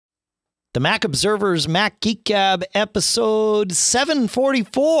The Mac Observer's Mac Geek Gab episode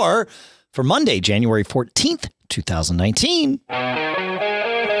 744 for Monday, January 14th, 2019.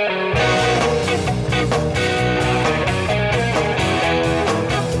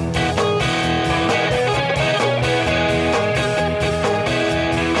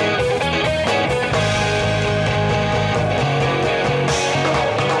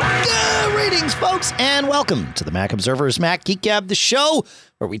 Folks, and welcome to the Mac Observer's Mac Geek Gab, the show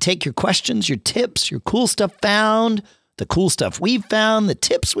where we take your questions, your tips, your cool stuff found, the cool stuff we've found, the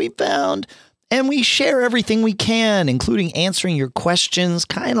tips we've found, and we share everything we can, including answering your questions,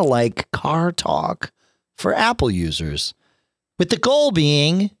 kind of like car talk for Apple users, with the goal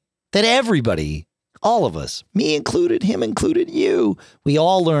being that everybody, all of us, me included, him included, you, we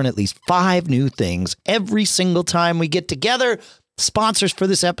all learn at least 5 new things every single time we get together. Sponsors for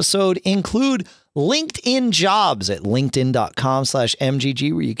this episode include LinkedIn Jobs at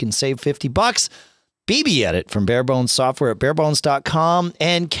linkedin.com/MGG, where you can save $50. BB Edit from Barebones Software at barebones.com,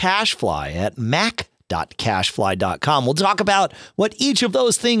 and CashFly at mac.cashfly.com. We'll talk about what each of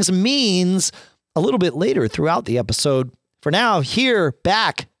those things means a little bit later throughout the episode. For now, here,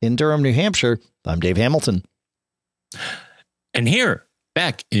 back in Durham, New Hampshire, I'm Dave Hamilton. And here,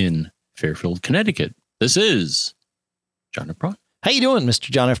 back in Fairfield, Connecticut, this is John F. Braun. How you doing,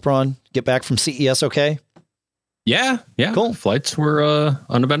 Mr. John F. Braun? Get back from CES okay? Yeah. Cool. Flights were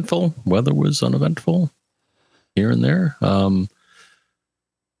uneventful. Weather was uneventful here and there. Yeah,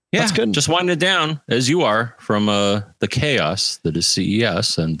 that's good. Just winding it down, as you are, from the chaos that is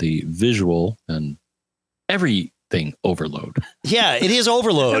CES and the visual and everything overload. Yeah, it is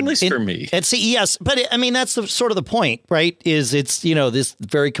overload. At least for me. At CES. But I mean, that's sort of the point, right? Is it's, this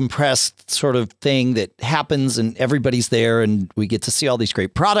very compressed sort of thing that happens and everybody's there and we get to see all these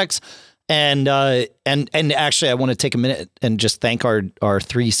great products. And actually, I want to take a minute and just thank our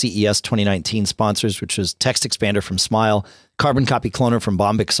 3 CES 2019 sponsors, which was Text Expander from Smile, Carbon Copy Cloner from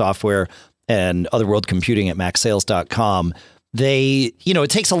Bombic Software, and Otherworld Computing at macsales.com. It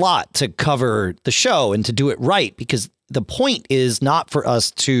takes a lot to cover the show and to do it right, because the point is not for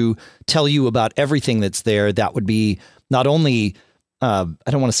us to tell you about everything that's there. That would be not only, I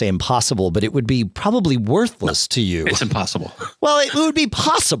don't want to say impossible, but it would be probably worthless to you. It's impossible. Well, it would be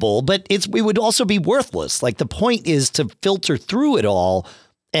possible, but it would also be worthless. Like, the point is to filter through it all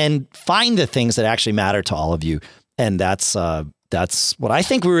and find the things that actually matter to all of you. And that's what I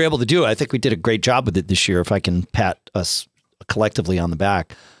think we were able to do. I think we did a great job with it this year, if I can pat us collectively on the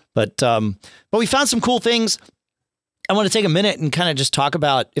back. But we found some cool things. I want to take a minute and kind of just talk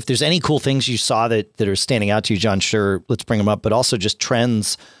about if there's any cool things you saw that are standing out to you, John. Sure, let's bring them up, but also just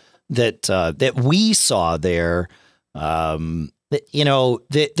trends that we saw there. There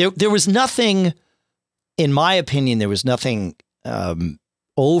was nothing, in my opinion, there was nothing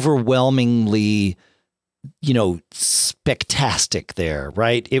overwhelmingly spectastic there,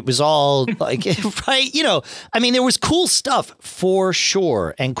 right? It was all like, right. I mean, there was cool stuff for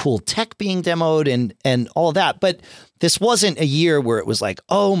sure and cool tech being demoed and all of that. But this wasn't a year where it was like,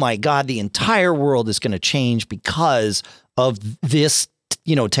 oh my God, the entire world is going to change because of this,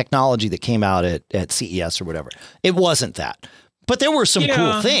 technology that came out at CES or whatever. It wasn't that, but there were some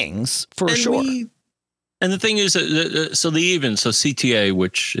cool things for sure. And the thing is, so CTA,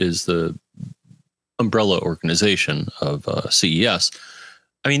 which is the umbrella organization of CES.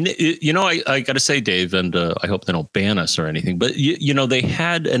 I mean, I got to say, Dave, and I hope they don't ban us or anything, but they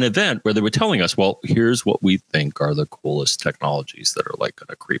had an event where they were telling us, well, here's what we think are the coolest technologies that are like going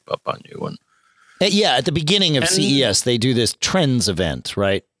to creep up on you. And at the beginning of CES, they do this trends event,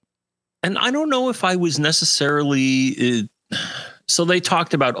 right? And I don't know if I was necessarily. So they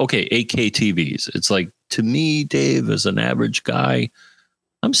talked about 8K TVs. It's like, to me, Dave, as an average guy,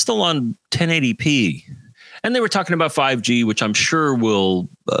 I'm still on 1080p. And they were talking about 5G, which I'm sure will,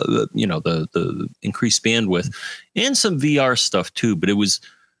 the increased bandwidth and some VR stuff too. But it was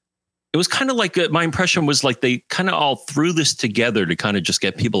kind of like, my impression was like they kind of all threw this together to kind of just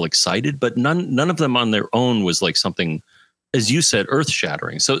get people excited. But none of them on their own was like something, as you said, earth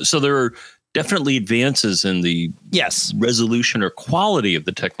shattering. So there are definitely advances in the resolution or quality of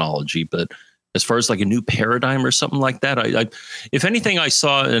the technology. But as far as like a new paradigm or something like that, I if anything I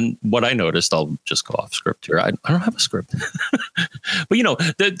saw and what I noticed, I'll just go off script here. I don't have a script,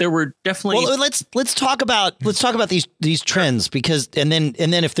 but there were definitely. Well, let's talk about these trends, because and then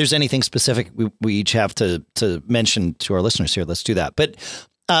if there's anything specific we each have to mention to our listeners here, let's do that. But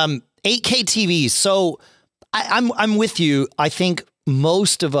 8K TVs. So I'm with you. I think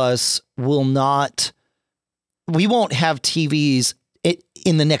most of us will not. We won't have TVs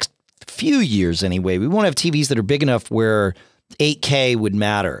in the next few years anyway. We won't have TVs that are big enough where 8K would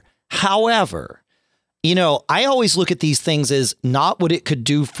matter. However, you know, I always look at these things as not what it could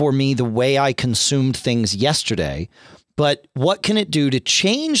do for me the way I consumed things yesterday, but what can it do to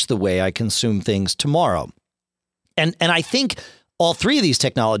change the way I consume things tomorrow? And I think all three of these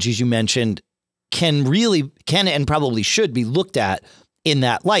technologies you mentioned can and probably should be looked at in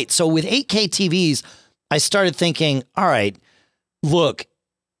that light. So with 8K TVs, I started thinking, all right, look,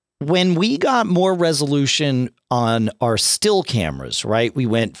 when we got more resolution on our still cameras, right? We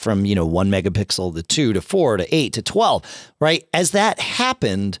went from, 1 megapixel to 2 to 4 to 8 to 12, right? As that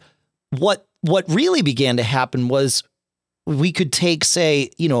happened, what really began to happen was we could take, say,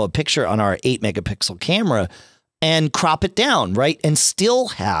 a picture on our 8 megapixel camera and crop it down, right? And still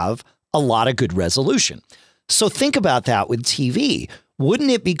have a lot of good resolution. So think about that with TV.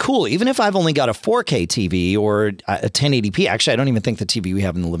 Wouldn't it be cool, even if I've only got a 4K TV or a 1080p? Actually, I don't even think the TV we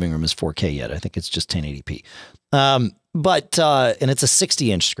have in the living room is 4K yet. I think it's just 1080p. And it's a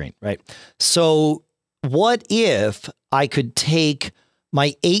 60-inch screen, right? So what if I could take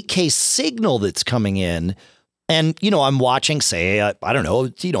my 8K signal that's coming in and, I'm watching, say, I don't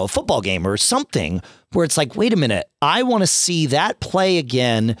know, a football game or something where it's like, wait a minute, I want to see that play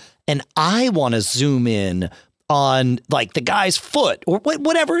again and I want to zoom in on like the guy's foot or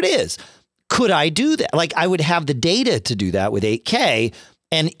whatever it is. Could I do that? Like I would have the data to do that with 8K.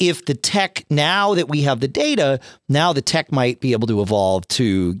 And if the tech, now that we have the data, now the tech might be able to evolve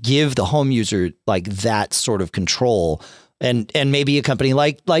to give the home user like that sort of control. And maybe a company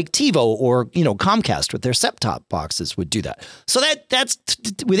like TiVo or, Comcast with their set-top boxes would do that. So that's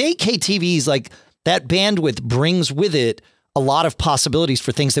with 8K TVs, like that bandwidth brings with it a lot of possibilities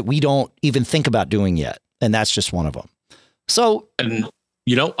for things that we don't even think about doing yet. And that's just one of them. So, and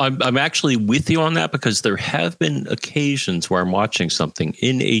I'm actually with you on that because there have been occasions where I'm watching something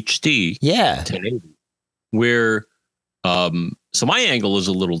in HD, 1080, where so my angle is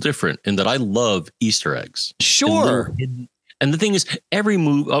a little different in that I love Easter eggs. Sure. And the thing is,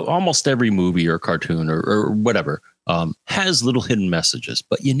 almost every movie or cartoon or whatever has little hidden messages,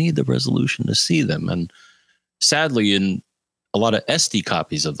 but you need the resolution to see them. And sadly, in a lot of SD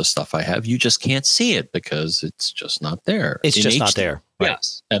copies of the stuff I have, you just can't see it because it's just not there. It's just not there. Right.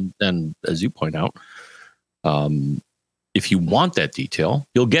 Yes. And as you point out, if you want that detail,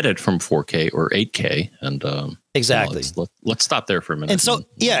 you'll get it from 4K or 8K. And exactly. Let's stop there for a minute. And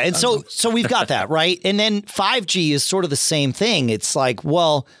so, so we've got that, right? And then 5G is sort of the same thing. It's like,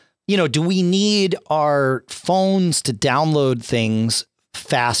 well, do we need our phones to download things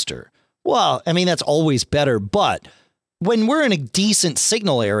faster? Well, I mean, that's always better, but when we're in a decent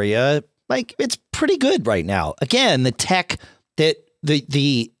signal area, like it's pretty good right now. Again, the tech that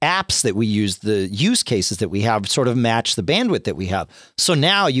the apps that we use, the use cases that we have sort of match the bandwidth that we have. So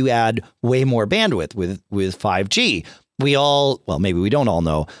now you add way more bandwidth with 5G. Maybe we don't all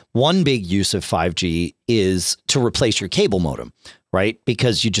know. One big use of 5G is to replace your cable modem, right?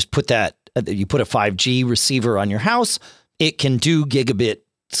 Because you just put a 5G receiver on your house. It can do gigabit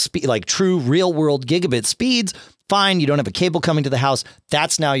speed, like true real world gigabit speeds. Fine, you don't have a cable coming to the house.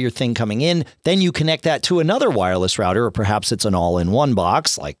 That's now your thing coming in. Then you connect that to another wireless router, or perhaps it's an all-in-one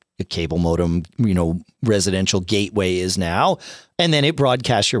box, like a cable modem, residential gateway is now. And then it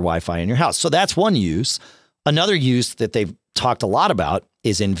broadcasts your Wi-Fi in your house. So that's one use. Another use that they've talked a lot about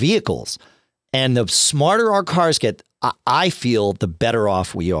is in vehicles. And the smarter our cars get, I feel the better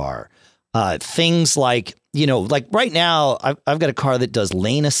off we are. Things like, like right now, I've got a car that does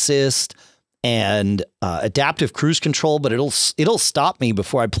lane assist and adaptive cruise control, but it'll stop me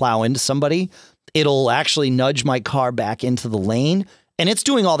before I plow into somebody. It'll actually nudge my car back into the lane. And it's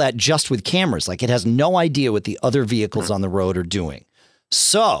doing all that just with cameras. Like it has no idea what the other vehicles on the road are doing.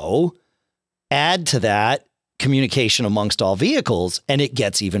 So add to that communication amongst all vehicles and it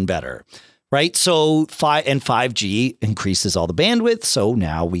gets even better, right? So 5G increases all the bandwidth. So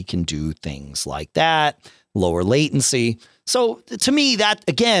now we can do things like that, lower latency. So to me, that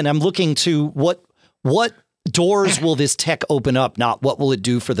again, I'm looking to what doors will this tech open up, not what will it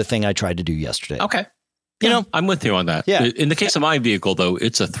do for the thing I tried to do yesterday. Okay. I'm with you on that. Yeah. In the case of my vehicle, though,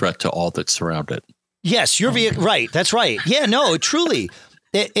 it's a threat to all that surround it. Yes, your vehicle. Right. That's right. Yeah, no, truly.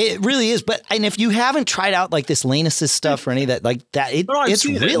 It really is. And if you haven't tried out like this lane assist stuff or any of that, like that, it's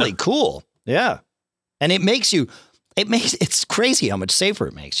really cool. Yeah. And it's crazy how much safer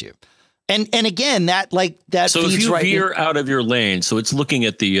it makes you. And again, that so if you veer out of your lane, so it's looking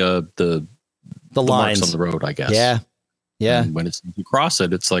at the lines marks on the road, I guess. Yeah. Yeah. And when you cross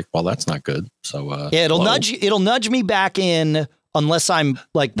it, it's like, well, that's not good. So it'll nudge me back in unless I'm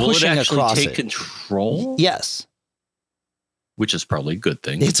like pushing across it. Take control? Yes. Which is probably a good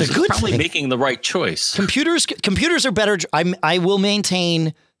thing. It's a good probably thing. Making the right choice. Computers are better. I will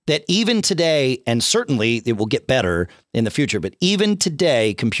maintain that even today, and certainly it will get better in the future, but even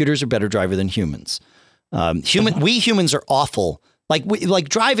today, computers are better driver than humans. We humans are awful. Like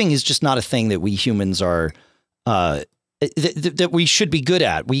driving is just not a thing that we humans are that we should be good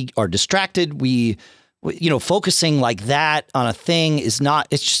at. We are distracted. Focusing like that on a thing is not.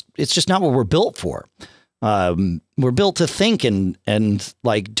 It's just not what we're built for. We're built to think and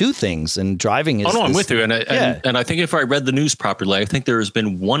like do things, and driving is. Oh no, I'm with you, and I think if I read the news properly, I think there has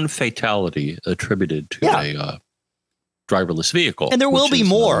been one fatality attributed to a driverless vehicle, and there will be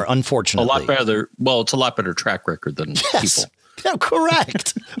more. Unfortunately, a lot better. Well, it's a lot better track record than people. Yeah,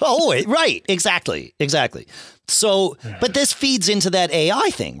 correct. Right. Exactly. So, but this feeds into that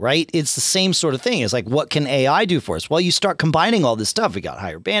AI thing, right? It's the same sort of thing. It's like, what can AI do for us? Well, you start combining all this stuff. We got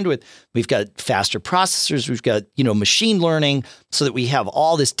higher bandwidth. We've got faster processors. We've got, machine learning, so that we have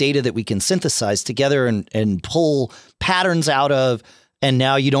all this data that we can synthesize together and pull patterns out of. And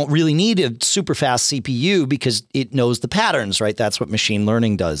now you don't really need a super fast CPU because it knows the patterns, right? That's what machine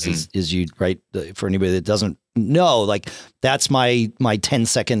learning does is you, right? For anybody that doesn't know, like that's my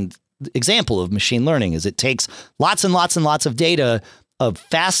 10-second example of machine learning is it takes lots and lots and lots of data of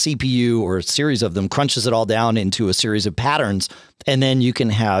fast CPU or a series of them, crunches it all down into a series of patterns. And then you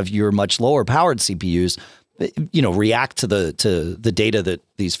can have your much lower powered CPUs, react to the data that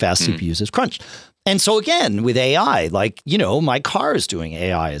these fast CPUs has crunched. And so again, with AI, like, my car is doing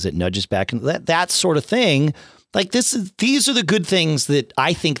AI as it nudges back into that sort of thing. Like these are the good things that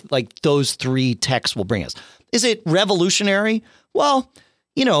I think like those three techs will bring us. Is it revolutionary? Well,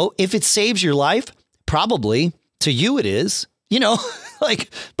 if it saves your life, probably to you it is,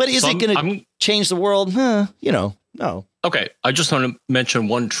 but is it going to change the world? No. Okay. I just want to mention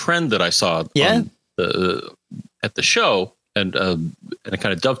one trend that I saw at the show. And it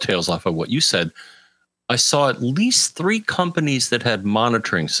kind of dovetails off of what you said. I saw at least 3 companies that had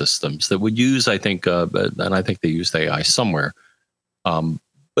monitoring systems that would use, I think, and I think they used AI somewhere.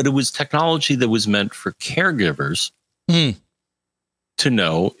 But it was technology that was meant for caregivers to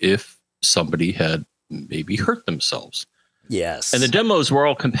know if somebody had maybe hurt themselves. Yes. And the demos were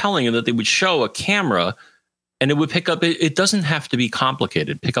all compelling in that they would show a camera and it would pick up, it doesn't have to be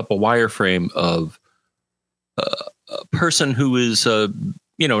complicated, pick up a wireframe of a person who is,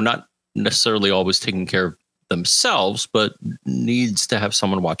 not necessarily always taking care of themselves, but needs to have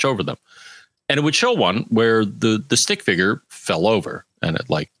someone watch over them. And it would show one where the stick figure fell over and it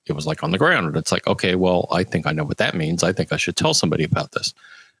was like on the ground. And it's like, okay, well, I think I know what that means. I think I should tell somebody about this.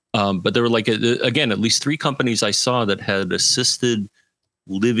 But there were again, at least 3 companies I saw that had assisted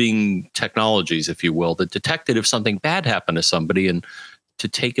living technologies, if you will, that detected if something bad happened to somebody, and to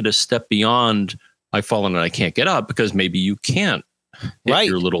take it a step beyond I've fallen and I can't get up, because maybe you can't hit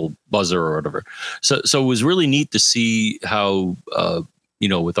your little buzzer or whatever. So it was really neat to see how,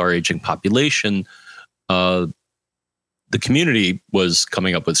 with our aging population, the community was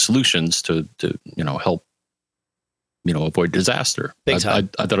coming up with solutions to help, avoid disaster. I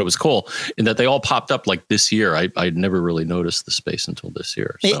thought it was cool in that they all popped up like this year. I'd never really noticed the space until this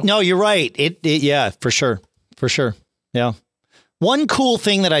year. So. No, you're right. Yeah, for sure. Yeah. One cool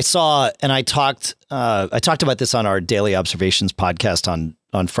thing that I saw, and I talked about this on our Daily Observations podcast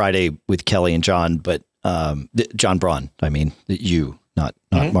on Friday with Kelly and John, but John Braun, I mean, not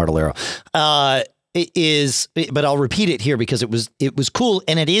Martellero, but I'll repeat it here because it was cool,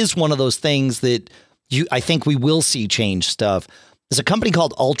 and it is one of those things that I think we will see change stuff. There's a company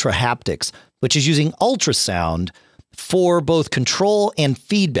called Ultra Haptics, which is using ultrasound for both control and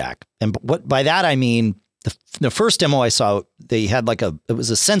feedback, and what by that I mean. The first demo I saw, they had it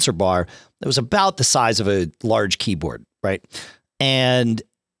was a sensor bar that was about the size of a large keyboard, right? And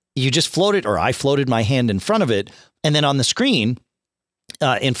you just floated, or I floated my hand in front of it. And then on the screen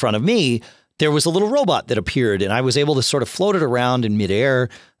in front of me, there was a little robot that appeared, and I was able to sort of float it around in midair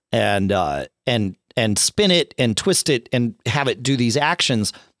and spin it and twist it and have it do these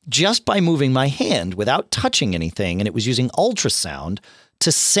actions just by moving my hand without touching anything. And it was using ultrasound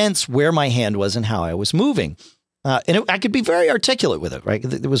to sense where my hand was and how I was moving. I could be very articulate with it, right?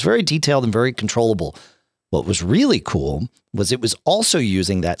 It was very detailed and very controllable. What was really cool was it was also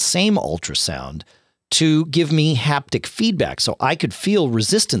using that same ultrasound to give me haptic feedback, so I could feel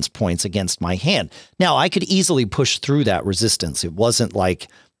resistance points against my hand. Now, I could easily push through that resistance. It wasn't like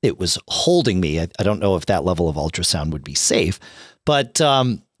it was holding me. I don't know if that level of ultrasound would be safe, but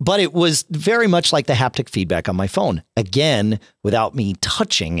it was very much like the haptic feedback on my phone, again, without me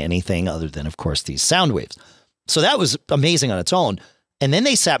touching anything other than, of course, these sound waves. So that was amazing on its own. And then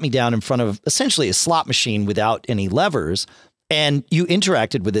they sat me down in front of essentially a slot machine without any levers, and you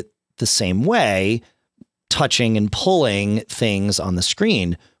interacted with it the same way, touching and pulling things on the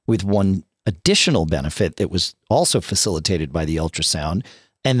screen. with one additional benefit that was also facilitated by the ultrasound.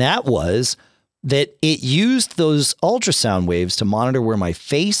 And that was that it used those ultrasound waves to monitor where my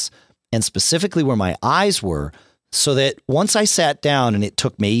face and specifically where my eyes were, so that once I sat down and it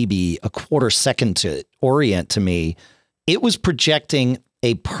took maybe a quarter second to orient to me, it was projecting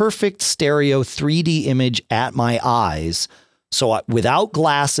a perfect stereo 3D image at my eyes. So without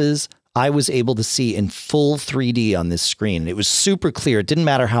glasses, I was able to see in full 3D on this screen. It was super clear. It didn't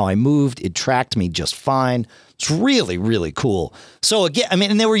matter how I moved. It tracked me just fine. It's really, really cool. So again, I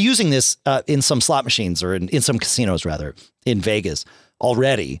mean, and they were using this in some slot machines, or in some casinos rather, in Vegas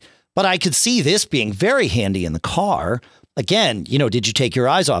already. But I could see this being very handy in the car. Again, you know, did you take your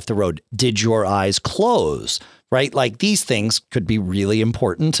eyes off the road? Did your eyes close? Right? Like, these things could be really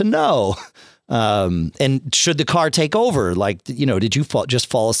important to know. And should the car take over? Like, you know, did you just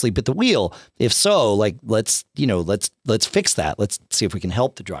fall asleep at the wheel? If so, like, let's fix that. Let's see if we can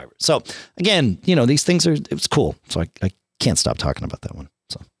help the driver. So again, you know, these things it's cool. So I can't stop talking about that one.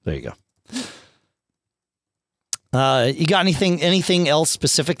 So there you go. You got anything else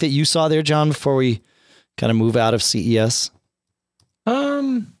specific that you saw there, John, before we kind of move out of CES?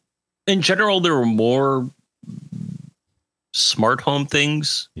 In general, there were more smart home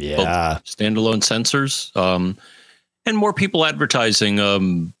things, standalone sensors, and more people advertising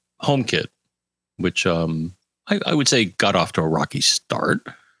HomeKit, which I would say got off to a rocky start.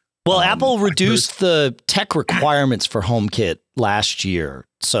 Well, Apple reduced the tech requirements for HomeKit last year,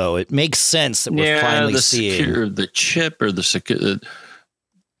 so it makes sense that we're finally seeing the chip or the secure. Do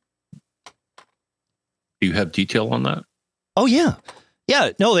you have detail on that? Oh yeah.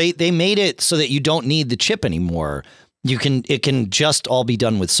 No, they made it so that you don't need the chip anymore. It can just all be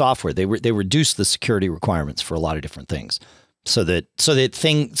done with software. They reduced the security requirements for a lot of different things, so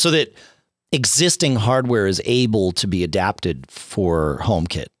that existing hardware is able to be adapted for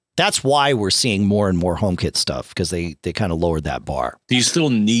HomeKit. That's why we're seeing more and more HomeKit stuff, because they kind of lowered that bar. Do you still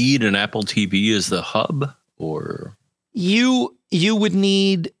need an Apple TV as the hub, or you would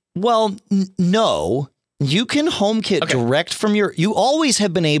need? Well, no. You can HomeKit direct from you always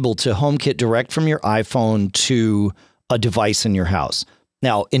have been able to HomeKit direct from your iPhone to a device in your house.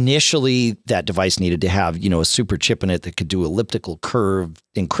 Now, initially, that device needed to have, you know, a super chip in it that could do elliptical curve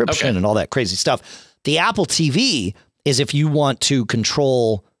encryption and all that crazy stuff. The Apple TV is if you want to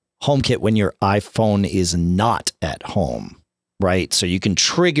control HomeKit when your iPhone is not at home, right? So you can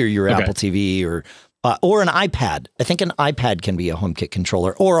trigger your Apple TV or an iPad. I think an iPad can be a HomeKit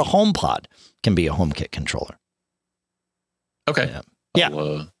controller, or a HomePod can be a HomeKit controller. Okay.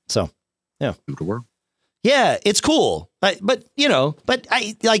 Yeah. So, yeah. Do the work. Yeah, it's cool. But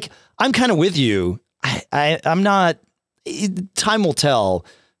I'm kind of with you. I'm not, time will tell.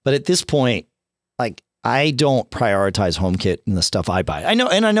 But at this point, like, I don't prioritize HomeKit in the stuff I buy. I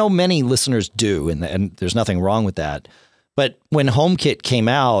know many listeners do, and there's nothing wrong with that. But when HomeKit came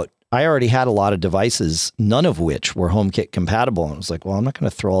out, I already had a lot of devices, none of which were HomeKit compatible. And I was like, well, I'm not going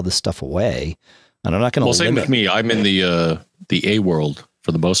to throw all this stuff away. And I'm not going to same with me. I'm in the A world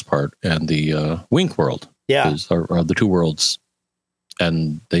for the most part, and the Wink world. Yeah. Are the two worlds.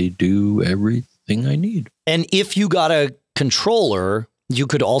 And they do everything I need. And if you got a controller, you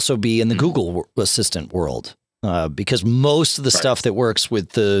could also be in the Google Assistant world. Because most of the stuff that works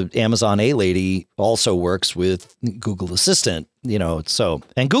with the Amazon A-Lady also works with Google Assistant, you know, so,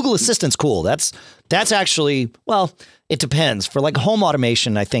 and Google Assistant's cool. That's actually, well, it depends. For like home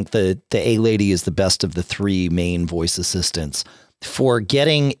automation, I think the A-Lady is the best of the three main voice assistants. For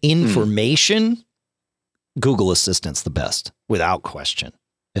getting information, Google Assistant's the best, without question.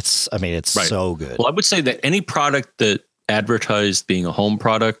 It's so good. Well, I would say that any product that advertised being a home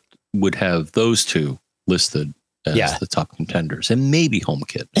product would have those two listed as the top contenders, and maybe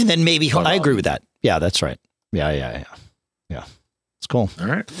HomeKit. And then maybe I agree with that. Yeah, that's right. Yeah. It's cool. All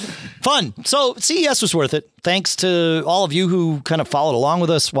right. Fun. So CES was worth it. Thanks to all of you who kind of followed along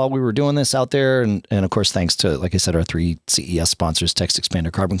with us while we were doing this out there. And of course, thanks to, like I said, our three CES sponsors, Text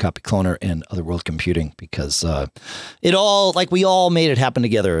Expander, Carbon Copy Cloner, and Otherworld Computing, because we all made it happen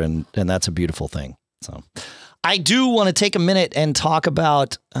together. And that's a beautiful thing. So I do want to take a minute and talk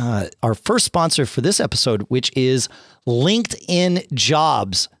about our first sponsor for this episode, which is LinkedIn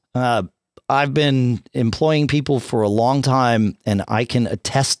Jobs. I've been employing people for a long time, and I can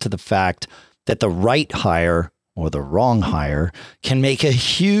attest to the fact that the right hire or the wrong hire can make a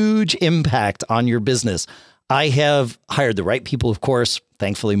huge impact on your business. I have hired the right people, of course,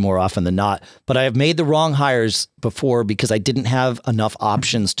 thankfully more often than not, but I have made the wrong hires before because I didn't have enough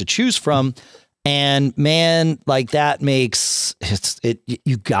options to choose from. And man, like that makes it,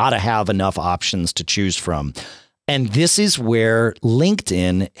 you got to have enough options to choose from. And this is where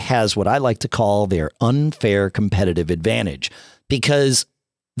LinkedIn has what I like to call their unfair competitive advantage, because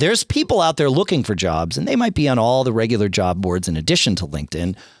there's people out there looking for jobs, and they might be on all the regular job boards in addition to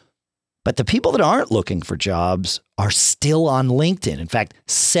LinkedIn. But the people that aren't looking for jobs are still on LinkedIn. In fact,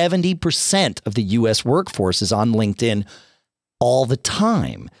 70% of the U.S. workforce is on LinkedIn all the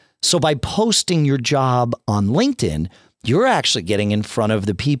time. So by posting your job on LinkedIn, you're actually getting in front of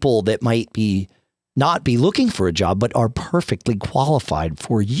the people that might not be looking for a job, but are perfectly qualified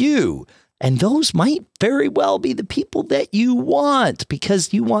for you. And those might very well be the people that you want,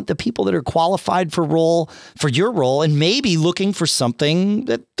 because you want the people that are qualified for your role, and maybe looking for something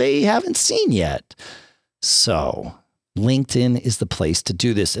that they haven't seen yet. So LinkedIn is the place to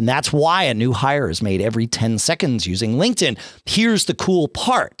do this. And that's why a new hire is made every 10 seconds using LinkedIn. Here's the cool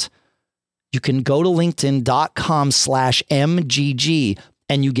part. You can go to linkedin.com/MGG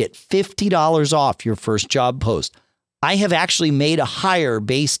and you get $50 off your first job post. I have actually made a hire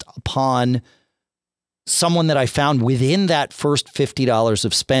based upon someone that I found within that first $50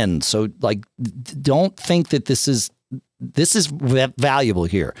 of spend. So like, don't think that this is valuable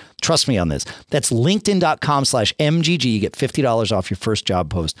here. Trust me on this. That's linkedin.com/MGG. You get $50 off your first job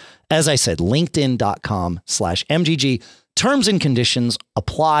post. As I said, linkedin.com/MGG. Terms and conditions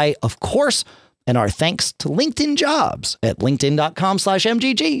apply, of course. And our thanks to LinkedIn Jobs at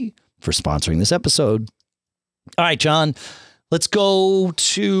linkedin.com/MGG for sponsoring this episode. All right, John, let's go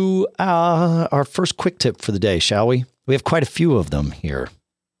to our first quick tip for the day, shall we? We have quite a few of them here.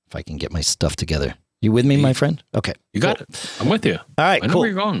 If I can get my stuff together. You with me, my friend? Okay. You got it. I'm with you. All right, I know cool. where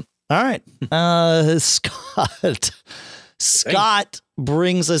you're going. All right. Scott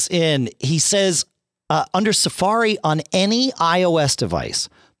brings us in. He says, under Safari on any iOS device,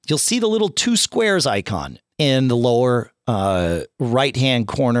 you'll see the little 2 squares icon in the lower right-hand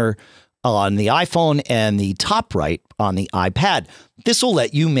corner on the iPhone and the top right on the iPad. This will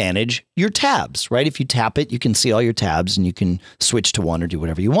let you manage your tabs, right? If you tap it, you can see all your tabs and you can switch to one or do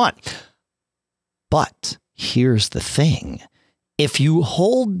whatever you want. But here's the thing. If you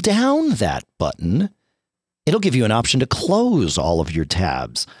hold down that button, it'll give you an option to close all of your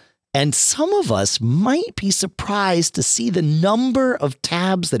tabs. And some of us might be surprised to see the number of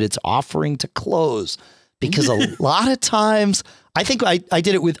tabs that it's offering to close, because a lot of times, I think I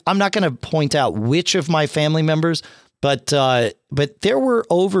did it with, I'm not going to point out which of my family members, but there were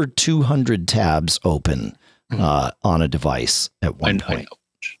over 200 tabs open on a device at one point. I know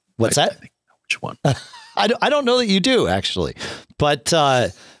which. What's that? I think I know which one. I don't know that you do, actually, but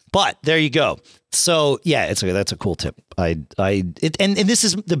there you go. So yeah, that's a cool tip. And this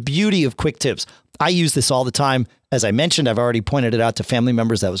is the beauty of quick tips. I use this all the time. As I mentioned, I've already pointed it out to family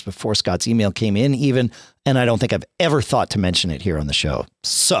members. That was before Scott's email came in even. And I don't think I've ever thought to mention it here on the show.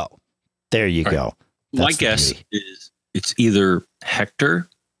 So there you go. My guess is it's either Hector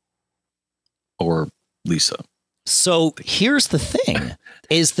or Lisa. So here's the thing,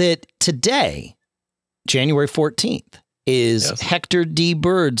 is that today, January 14th, is Hector D.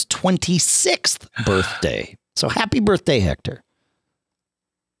 Bird's 26th birthday. So happy birthday, Hector.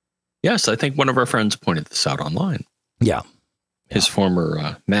 Yes, I think one of our friends pointed this out online. Yeah. His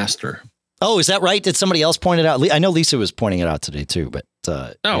former master. Oh, is that right? Did somebody else point it out? I know Lisa was pointing it out today too, but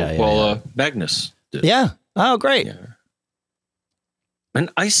Magnus did. Yeah. Oh, great. Yeah.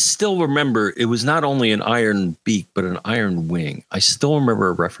 And I still remember it was not only an iron beak, but an iron wing. I still remember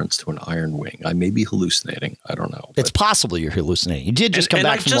a reference to an iron wing. I may be hallucinating. I don't know. It's possible you're hallucinating. You did just come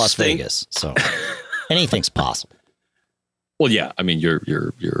back from Las Vegas, so anything's possible. Well, yeah. I mean, your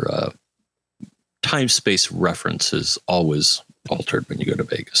time-space reference is always altered when you go to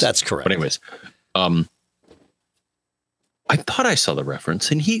Vegas. That's correct. But anyways, I thought I saw the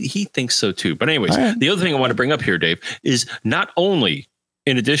reference, and he thinks so too. But anyways, The other thing I want to bring up here, Dave, is not only,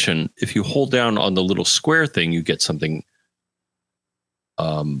 in addition, if you hold down on the little square thing, you get something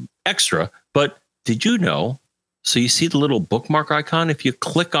extra. But did you know? So you see the little bookmark icon. If you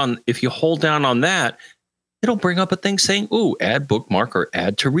hold down on that, it'll bring up a thing saying, "Ooh, add bookmark or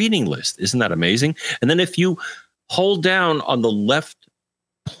add to reading list." Isn't that amazing? And then if you hold down on the left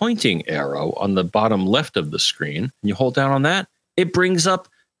pointing arrow on the bottom left of the screen, and you hold down on that, it brings up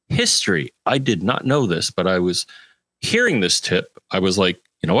history. I did not know this, but I was hearing this tip. I was like,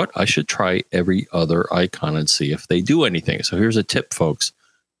 you know what? I should try every other icon and see if they do anything. So here's a tip, folks.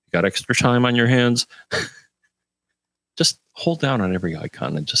 You got extra time on your hands? Just hold down on every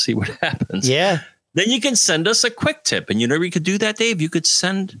icon and just see what happens. Yeah. Then you can send us a quick tip. And you know, you could do that, Dave. You could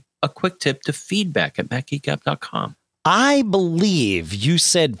send a quick tip to feedback@macgeekgab.com. I believe you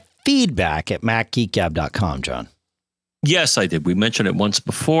said feedback@macgeekgab.com, John. Yes, I did. We mentioned it once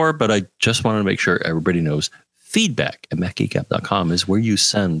before, but I just wanted to make sure everybody knows feedback@macgeekgab.com is where you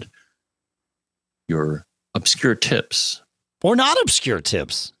send your obscure tips. Or not obscure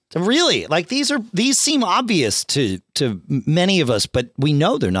tips. Really, like these seem obvious to many of us, but we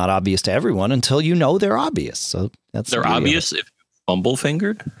know they're not obvious to everyone until you know they're obvious. So they're obvious if you fumble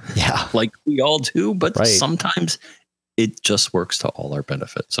fingered. Yeah. Like we all do, but sometimes it just works to all our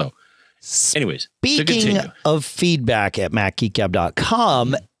benefit. So anyways, speaking of feedback at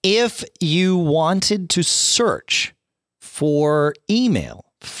macgeekgab.com, if you wanted to search for email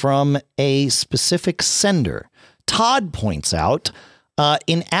from a specific sender, Todd points out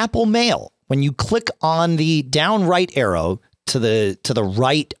in Apple Mail, when you click on the down right arrow to the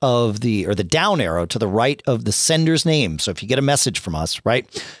right of the down arrow to the right of the sender's name. So if you get a message from us, right,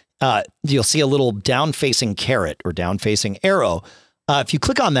 you'll see a little down facing caret or down facing arrow. If you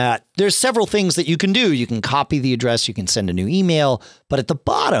click on that, there's several things that you can do. You can copy the address, you can send a new email, but at the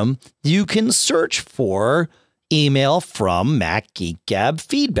bottom, you can search for email from Mac Geek Gab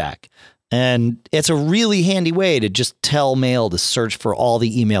feedback. And it's a really handy way to just tell Mail to search for all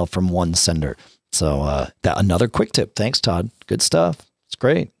the email from one sender. So that another quick tip. Thanks, Todd. Good stuff. It's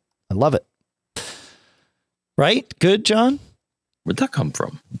great. I love it. Right? Good, John? Where'd that come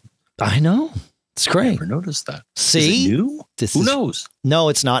from? I know. It's great. I never noticed that. See? Is it new? Who knows? No,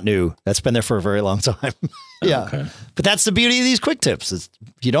 it's not new. That's been there for a very long time. Yeah. Okay. But that's the beauty of these quick tips. Is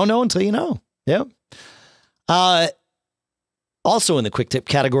you don't know until you know. Yeah. Also in the quick tip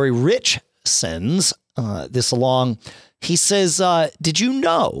category, Rich sends this along. He says, did you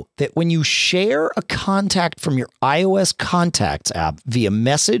know that when you share a contact from your iOS contacts app via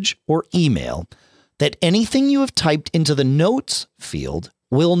message or email, that anything you have typed into the notes field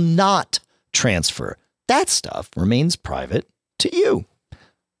will not transfer? That stuff remains private to you.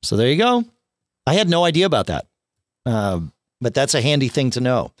 So there you go. I had no idea about that. But that's a handy thing to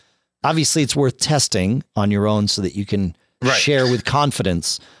know. Obviously, it's worth testing on your own so that you can share with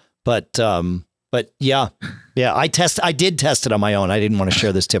confidence. But yeah, I did test it on my own. I didn't want to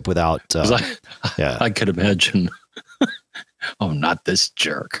share this tip without. I could imagine. Oh, not this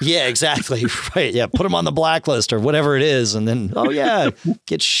jerk. Yeah, exactly. Right. Yeah. Put him on the blacklist or whatever it is. And then,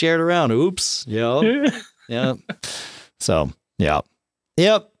 get shared around. Oops. Yeah. Yeah. So, yeah.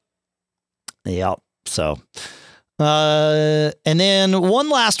 Yep. So, and then one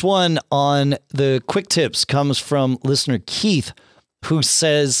last one on the quick tips comes from listener Keith, who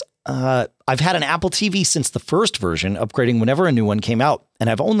says, I've had an Apple TV since the first version, upgrading whenever a new one came out, and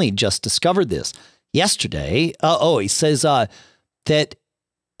I've only just discovered this yesterday. He says he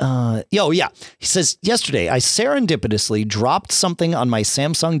says yesterday I serendipitously dropped something on my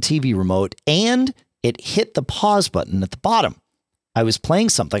Samsung TV remote and it hit the pause button at the bottom. I was playing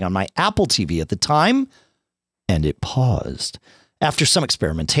something on my Apple TV at the time and it paused. After some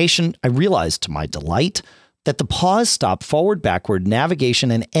experimentation, I realized to my delight that the pause, stop, forward, backward,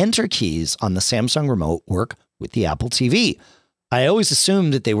 navigation, and enter keys on the Samsung remote work with the Apple TV. I always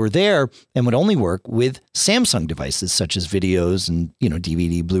assumed that they were there and would only work with Samsung devices such as videos and,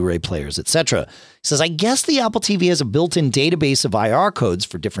 DVD, Blu-ray players, etc. He says, I guess the Apple TV has a built-in database of IR codes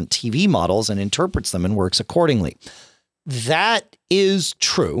for different TV models and interprets them and works accordingly. That is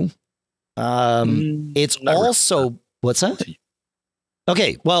true. It's also, what's that?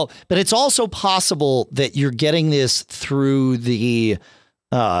 Okay, well, but it's also possible that you're getting this through the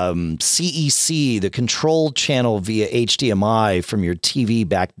CEC, the control channel via HDMI from your TV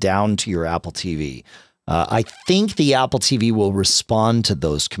back down to your Apple TV. I think the Apple TV will respond to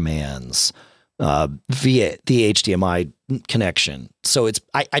those commands via the HDMI connection. So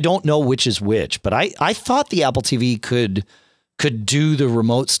I don't know which is which, but I thought the Apple TV could do the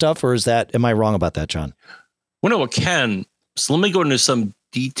remote stuff, or am I wrong about that, John? Well, no, it can. So let me go into some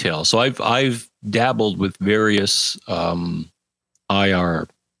detail. So I've dabbled with various IR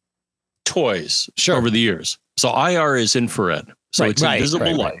toys over the years. So IR is infrared. So it's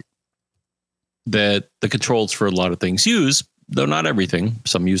invisible light that the controls for a lot of things use, though not everything.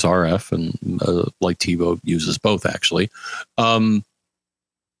 Some use RF and like TiVo uses both actually. But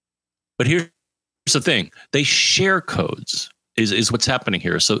here's the thing. They share codes is what's happening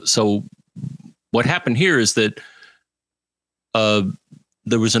here. So what happened here is that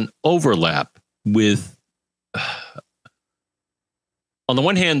there was an overlap with, on the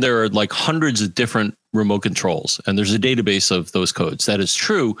one hand, there are like hundreds of different remote controls, and there's a database of those codes. That is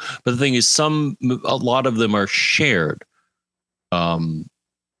true. But the thing is, a lot of them are shared. So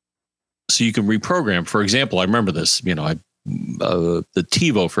you can reprogram. For example, I remember this, the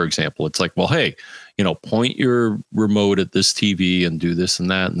TiVo, for example, it's like, well, hey, point your remote at this TV and do this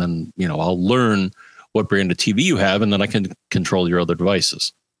and that. And then, I'll learn what brand of TV you have, and then I can control your other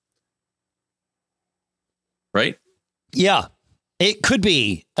devices. right? Yeah, it could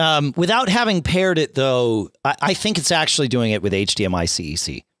be. Without having paired it, though, I think it's actually doing it with HDMI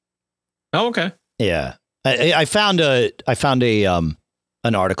CEC. Oh, okay. Yeah, I found an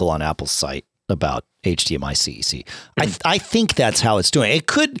article on Apple's site about HDMI CEC. I think that's how it's doing. It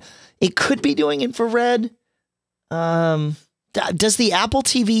could be doing infrared. Does the Apple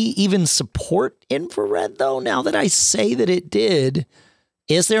TV even support infrared, though? Now that I say that it did,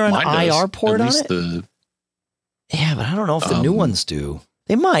 is there an IR port on it? Yeah, but I don't know if the new ones do.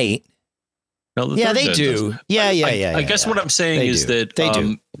 They might. No, yeah, they do. Yeah. I guess what I'm saying is that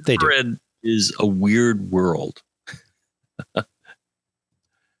infrared is a weird world.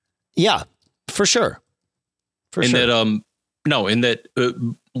 Yeah, for sure. Once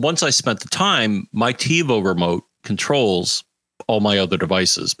I spent the time, my TiVo remote controls all my other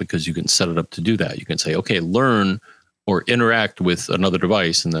devices because you can set it up to do that. You can say, okay, learn or interact with another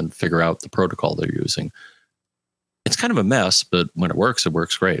device and then figure out the protocol they're using. It's kind of a mess, but when it works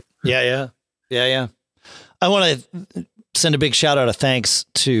great. Yeah. I want to send a big shout out of thanks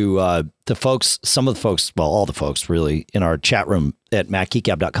to the folks, some of the folks, well, all the folks really in our chat room at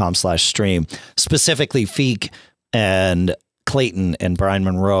macgeekgab.com/stream, specifically Feek and Clayton and Brian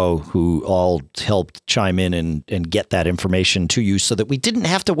Monroe, who all helped chime in and get that information to you so that we didn't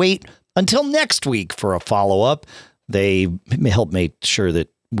have to wait until next week for a follow-up. They helped make sure that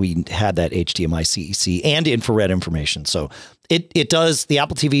we had that HDMI CEC and infrared information. So it does, the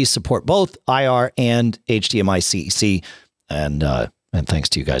Apple TV support both IR and HDMI CEC. And thanks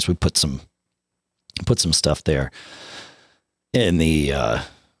to you guys, we put some stuff there in the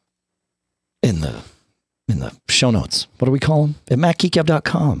show notes. What do we call them? At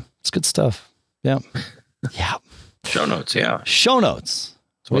macgeekgab.com. It's good stuff. Yeah. Yeah. Show notes. Yeah. Show notes.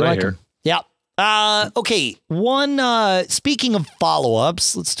 That's what I hear. Yeah. Okay. Speaking of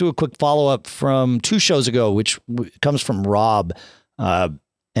follow-ups, let's do a quick follow-up from 2 shows ago, which comes from Rob.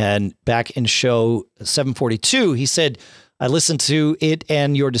 And back in show 742, he said, I listened to it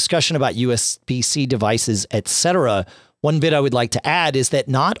and your discussion about USB-C devices, etc. One bit I would like to add is that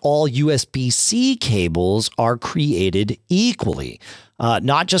not all USB-C cables are created equally,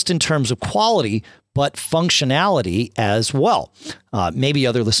 not just in terms of quality, but functionality as well. Maybe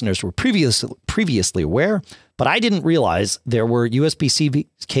other listeners were previously aware, but I didn't realize there were USB-C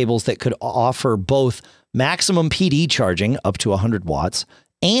cables that could offer both maximum PD charging up to 100 watts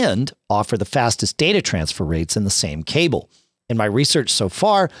and offer the fastest data transfer rates in the same cable. In my research so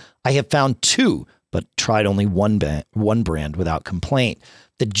far, I have found 2, but tried only one brand without complaint.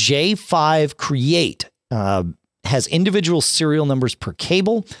 The J5 Create has individual serial numbers per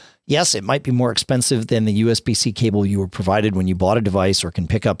cable. Yes, it might be more expensive than the USB-C cable you were provided when you bought a device or can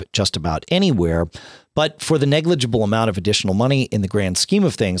pick up just about anywhere. But for the negligible amount of additional money in the grand scheme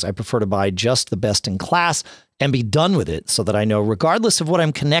of things, I prefer to buy just the best in class and be done with it so that I know, regardless of what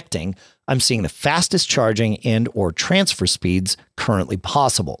I'm connecting, I'm seeing the fastest charging and or transfer speeds currently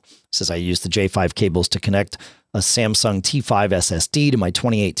possible. It says I use the J5 cables to connect a Samsung T5 SSD to my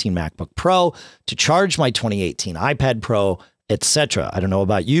 2018 MacBook Pro, to charge my 2018 iPad Pro, etc. I don't know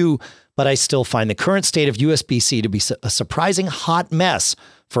about you, but I still find the current state of USB-C to be a surprising hot mess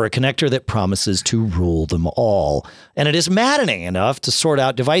for a connector that promises to rule them all. And it is maddening enough to sort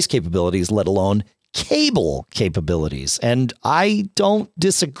out device capabilities, let alone cable capabilities. And I don't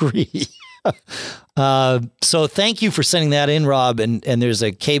disagree. So thank you for sending that in, Rob. And there's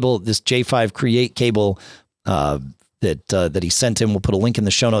a cable, this J5 Create cable that he sent in. We'll put a link in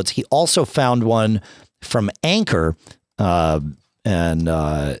the show notes. He also found one from Anchor. And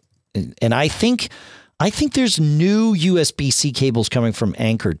I think there's new USB-C cables coming from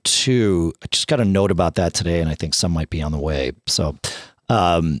Anchor too. I just got a note about that today, and I think some might be on the way. So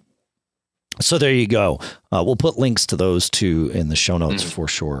there you go. We'll put links to those two in the show notes for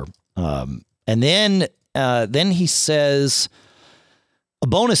sure. And then he says, a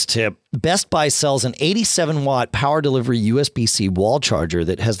bonus tip, Best Buy sells an 87-watt power delivery USB-C wall charger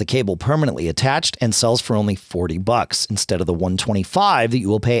that has the cable permanently attached and sells for only $40 instead of the $125 that you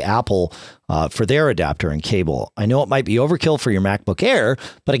will pay Apple for their adapter and cable. I know it might be overkill for your MacBook Air,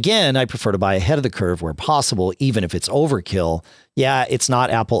 but again, I prefer to buy ahead of the curve where possible, even if it's overkill. Yeah, it's not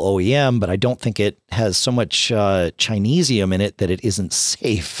Apple OEM, but I don't think it has so much Chinesium in it that it isn't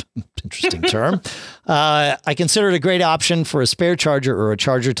safe. Interesting term. I consider it a great option for a spare charger or a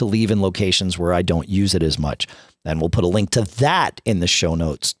charger to leave in locations where I don't use it as much. And we'll put a link to that in the show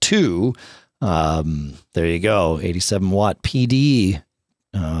notes too. There you go. 87-watt PD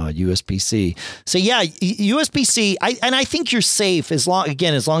USB-C. So yeah, USB-C. I think you're safe as long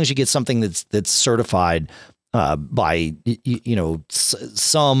as you get something that's certified by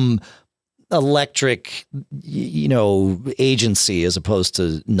some electric, agency as opposed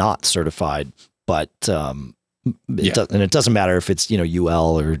to not certified. But it doesn't matter if it's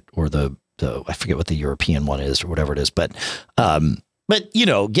UL or the I forget what the European one is or whatever it is. But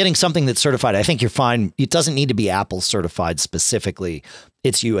getting something that's certified, I think you're fine. It doesn't need to be Apple certified specifically.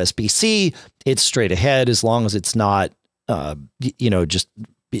 It's USB-C. It's straight ahead as long as it's not just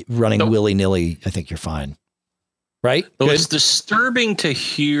running willy-nilly. I think you're fine. Right? Though it's disturbing to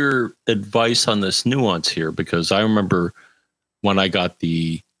hear advice on this nuance here, because I remember when I got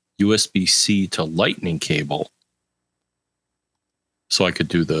the USB-C to Lightning cable, so I could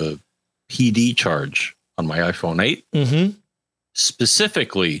do the PD charge on my iPhone 8. Mm-hmm.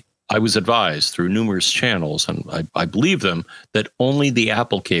 Specifically, I was advised through numerous channels, and I believe them, that only the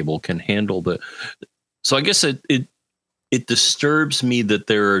Apple cable can handle the. So I guess it disturbs me that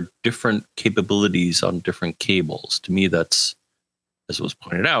there are different capabilities on different cables. To me, that's, as was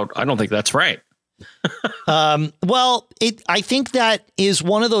pointed out, I don't think that's right. I think that is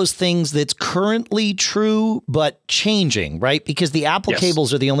one of those things that's currently true, but changing, right? Because the Apple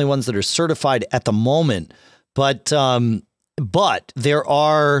cables are the only ones that are certified at the moment. But there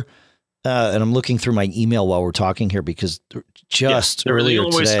are, and I'm looking through my email while we're talking here, because just earlier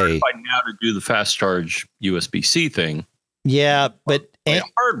today, certified now to do the fast charge USB-C thing. Yeah, but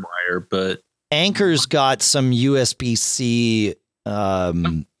hardwire, but Anchor's got some USB-C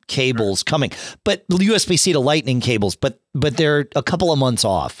cables coming, but USB-C to Lightning cables, but they're a couple of months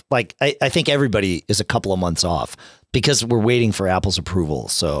off. Like I think everybody is a couple of months off because we're waiting for Apple's approval.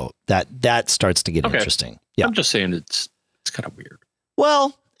 So that starts to get interesting. Yeah, I'm just saying it's kind of weird.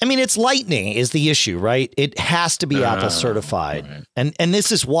 Well, I mean, it's Lightning is the issue, right? It has to be Apple certified. Right. And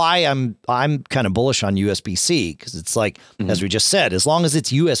this is why I'm kind of bullish on USB-C, because it's like, as we just said, as long as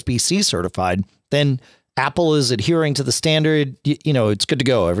it's USB-C certified, then Apple is adhering to the standard. It's good to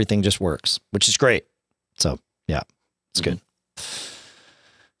go. Everything just works, which is great. So, yeah, it's good.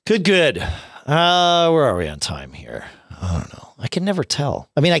 Good. Where are we on time here? I don't know. I can never tell.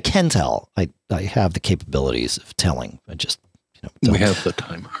 I mean, I can tell. I have the capabilities of telling. I just... we have the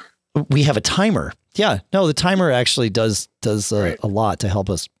timer. We have a timer. Yeah. No, the timer actually does a lot to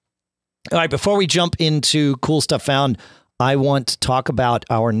help us. All right. Before we jump into cool stuff found, I want to talk about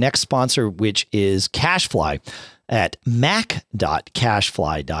our next sponsor, which is CacheFly at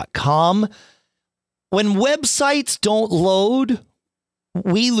mac.cachefly.com. When websites don't load,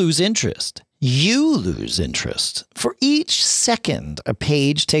 we lose interest. You lose interest. For each second a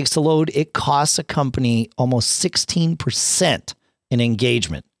page takes to load, it costs a company almost 16% in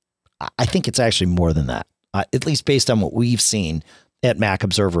engagement. I think it's actually more than that, at least based on what we've seen at Mac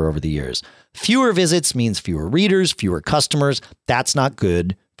Observer over the years. Fewer visits means fewer readers, fewer customers. That's not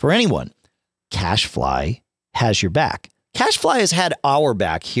good for anyone. CacheFly has your back. CacheFly has had our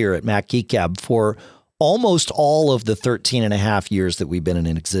back here at Mac Geek Gab for almost all of the 13 and a half years that we've been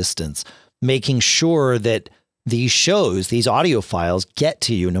in existence, making sure that these shows, these audio files get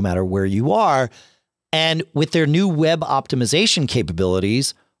to you no matter where you are. And with their new web optimization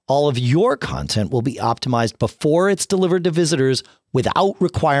capabilities, all of your content will be optimized before it's delivered to visitors without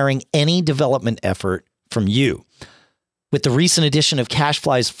requiring any development effort from you. With the recent addition of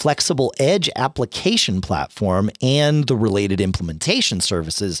CacheFly's flexible edge application platform and the related implementation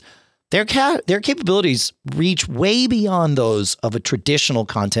services, their capabilities reach way beyond those of a traditional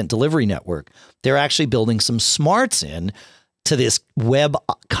content delivery network. They're actually building some smarts in to this web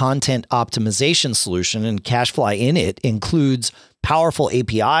content optimization solution, and CacheFly in it includes powerful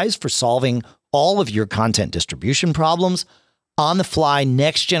APIs for solving all of your content distribution problems, on-the-fly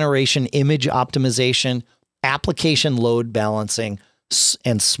next-generation image optimization, application load balancing,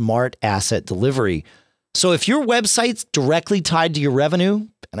 and smart asset delivery. So if your website's directly tied to your revenue,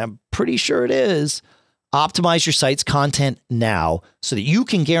 and I'm pretty sure it is, optimize your site's content now so that you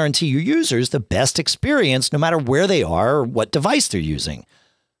can guarantee your users the best experience no matter where they are or what device they're using.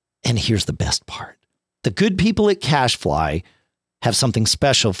 And here's the best part. The good people at CacheFly have something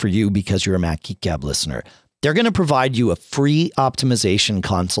special for you because you're a Mac Geek Gab listener. They're going to provide you a free optimization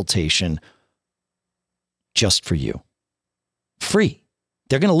consultation just for you. Free.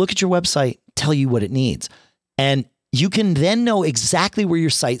 They're going to look at your website, tell you what it needs. And you can then know exactly where your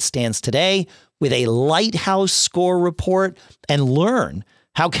site stands today with a lighthouse score report and learn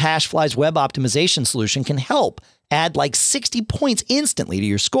how CacheFly's web optimization solution can help add like 60 points instantly to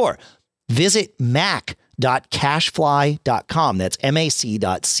your score. Visit mac.cachefly.com. That's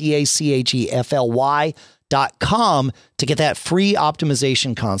mac.cachefly.com to get that free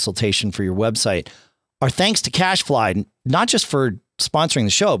optimization consultation for your website. Our thanks to CacheFly, not just for sponsoring the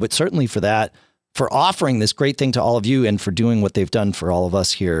show, but certainly for that. for offering this great thing to all of you and for doing what they've done for all of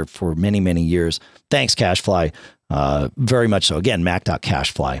us here for many, many years. Thanks, CacheFly. Very much so. Again,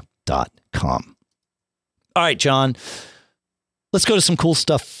 mac.cachefly.com. All right, John, let's go to some cool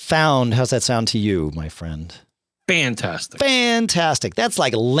stuff found. How's that sound to you, my friend? Fantastic. Fantastic. That's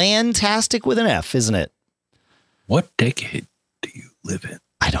like landtastic with an F, isn't it? What decade do you live in?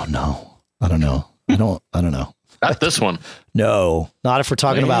 I don't know. I don't know. I don't know. Not this one. No, not if we're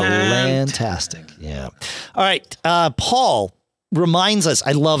talking about landtastic. Yeah. All right. Paul reminds us,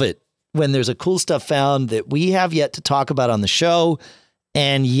 I love it when there's a cool stuff found that we have yet to talk about on the show,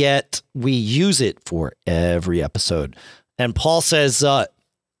 and yet we use it for every episode. And Paul says,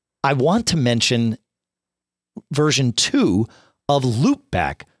 I want to mention version 2 of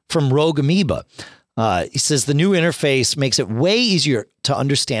Loopback from Rogue Amoeba. He says the new interface makes it way easier to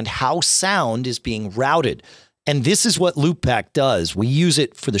understand how sound is being routed. And this is what Loopback does. We use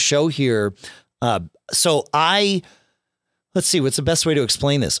it for the show here. Let's see, what's the best way to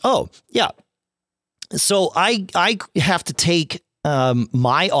explain this? Oh, yeah. So I have to take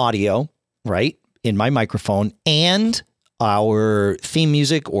my audio, right, in my microphone and our theme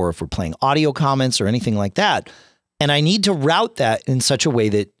music, or if we're playing audio comments or anything like that. And I need to route that in such a way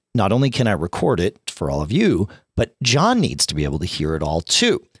that not only can I record it for all of you, but John needs to be able to hear it all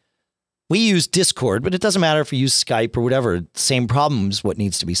too. We use Discord, but it doesn't matter if we use Skype or whatever. Same problems, what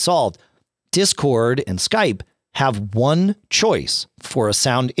needs to be solved. Discord and Skype have one choice for a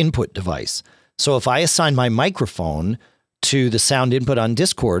sound input device. So if I assign my microphone to the sound input on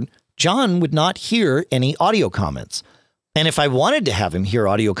Discord, John would not hear any audio comments. And if I wanted to have him hear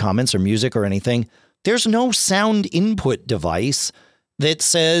audio comments or music or anything, there's no sound input device that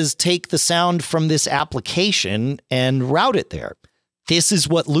says take the sound from this application and route it there. This is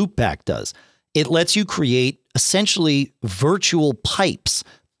what Loopback does. It lets you create essentially virtual pipes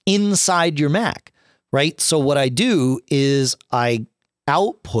inside your Mac, right? So what I do is I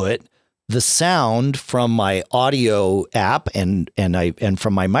output the sound from my audio app and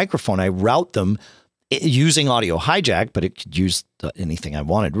from my microphone. I route them using Audio Hijack, but it could use anything I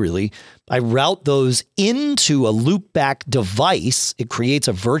wanted, really. I route those into a Loopback device. It creates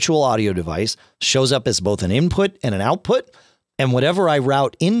a virtual audio device, shows up as both an input and an output, and whatever I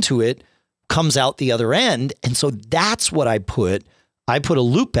route into it comes out the other end. And so that's what I put. I put a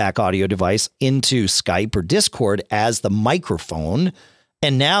Loopback audio device into Skype or Discord as the microphone.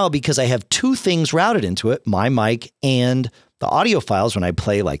 And now, because I have two things routed into it, my mic and the audio files, when I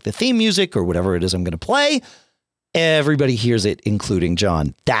play like the theme music or whatever it is I'm going to play, everybody hears it, including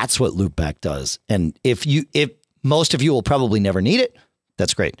John. That's what Loopback does. And if most of you will probably never need it,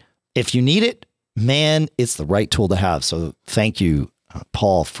 that's great. If you need it, man, it's the right tool to have. So thank you,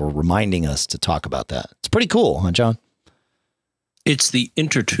 Paul, for reminding us to talk about that. It's pretty cool, huh, John? It's the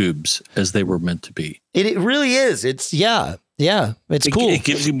intertubes as they were meant to be. It really is. It's it's cool. It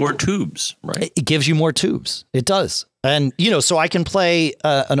gives you more tubes, right? It gives you more tubes. It does. And, so I can play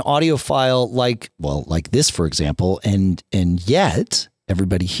an audio file like this, for example, and yet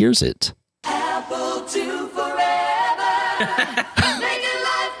everybody hears it. Apple II forever. Making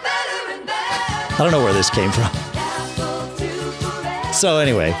life better and better. I don't know where this came from. So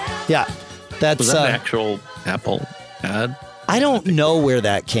anyway, yeah, that's was that an actual Apple ad? I don't know where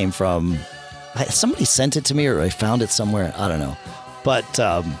that came from. Somebody sent it to me, or I found it somewhere. I don't know,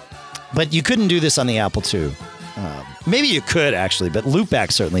 but you couldn't do this on the Apple II. Maybe you could actually, but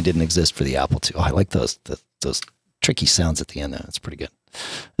Loopback certainly didn't exist for the Apple II. Oh, I like those tricky sounds at the end there. That's pretty good.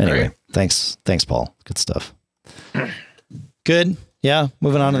 Anyway, right. Thanks, Paul. Good stuff. Good. Yeah.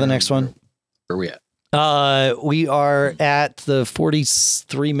 Moving on to the next one. Where are we at? We are at the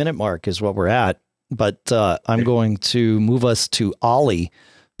 43-minute mark is what we're at. But I'm going to move us to Olly,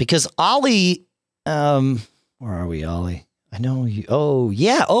 because Olly, where are we, Olly? I know you. Oh,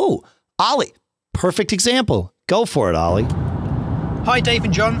 yeah. Oh, Olly. Perfect example. Go for it, Olly. Hi, Dave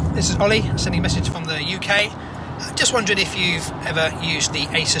and John. This is Olly, sending a message from the UK. Just wondered if you've ever used the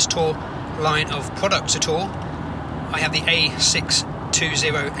ASUSTOR line of products at all. I have the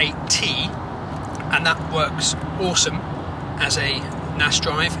A6208T, and that works awesome as a NAS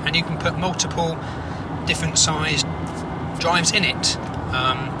drive, and you can put multiple different sized drives in it.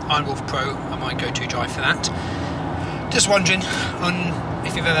 Iron Wolf Pro are my go-to drive for that. Just wondering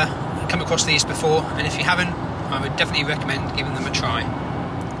if you've ever come across these before, and if you haven't, I would definitely recommend giving them a try.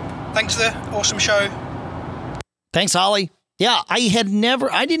 Thanks for the awesome show. Thanks, Olly. Yeah, I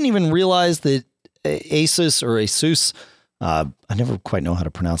didn't even realize that ASUS, I never quite know how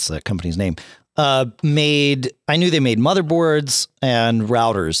to pronounce that company's name, I knew they made motherboards and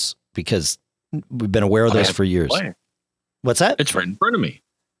routers, because we've been aware of those for years. Play. What's that? It's right in front of me.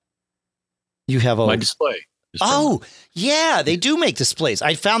 You have my display. Oh, yeah, they do make displays.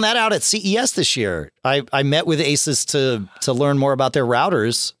 I found that out at CES this year. I met with Asus to learn more about their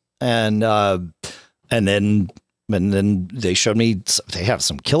routers, and then they showed me they have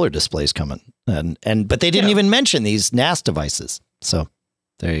some killer displays coming, but they didn't even mention these NAS devices. So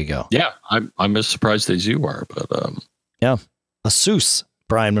there you go. Yeah, I'm as surprised as you are, but yeah, ASUS,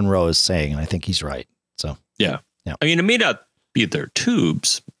 Brian Monroe is saying, and I think he's right. So yeah. I mean, it may not be their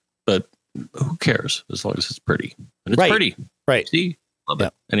tubes, but who cares as long as it's pretty, and it's pretty, right? See, love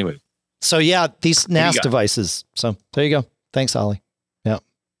it. Anyway, so yeah, these NAS devices. So there you go. Thanks, Ollie. Yeah.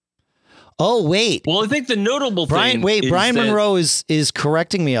 Oh wait. Well, I think the notable thing. Wait, Brian Monroe is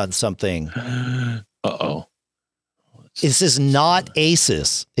correcting me on something. Uh-oh. This is not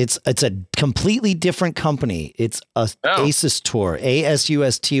Asus. It's a completely different company. It's ASUSTOR,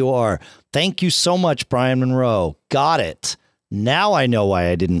 ASUSTOR. Thank you so much, Brian Monroe. Got it. Now I know why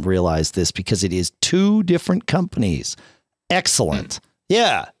I didn't realize this, because it is two different companies. Excellent.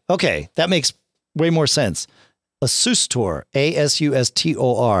 Yeah. Okay. That makes way more sense. ASUSTOR,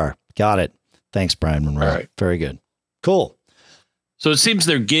 ASUSTOR. Got it. Thanks, Brian Monroe. All right. Very good. Cool. So it seems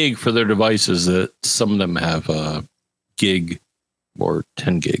their gig for their devices, that some of them have gig or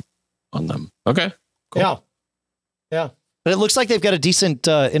 10 gig on them. Okay. Cool. Yeah. Yeah. But it looks like they've got a decent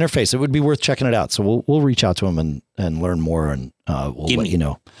interface. It would be worth checking it out. So we'll reach out to them and learn more, and we'll let you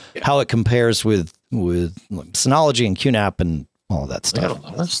know how it compares with Synology and QNAP and all of that stuff. A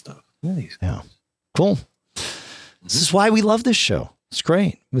lot of stuff. Nice. Yeah. Cool. This is why we love this show. It's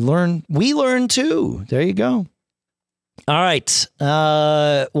great. We learn too. There you go. All right.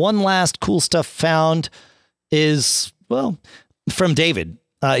 One last cool stuff found is, well, from David.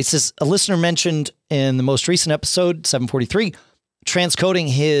 He says, a listener mentioned in the most recent episode, 743, transcoding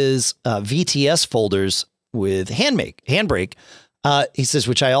his VTS folders with Handbrake. He says,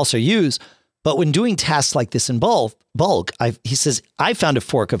 which I also use. But when doing tasks like this in bulk, he says, I found a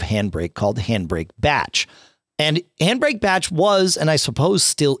fork of Handbrake called Handbrake Batch. And Handbrake Batch was, and I suppose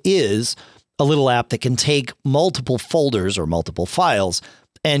still is, a little app that can take multiple folders or multiple files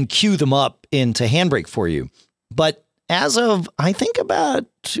and queue them up into Handbrake for you. But as of, I think about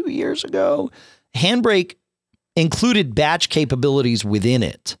 2 years ago, Handbrake included batch capabilities within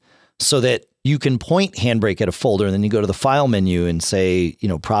it so that you can point Handbrake at a folder, and then you go to the file menu and say,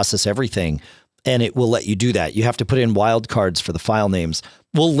 process everything, and it will let you do that. You have to put in wildcards for the file names.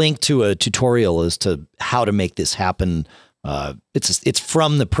 We'll link to a tutorial as to how to make this happen. It's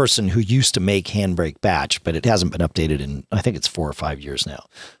from the person who used to make Handbrake Batch, but it hasn't been updated in, I think it's 4 or 5 years now.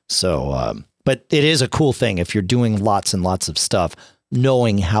 So, but it is a cool thing if you're doing lots and lots of stuff,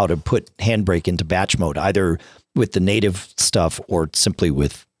 knowing how to put Handbrake into batch mode, either with the native stuff or simply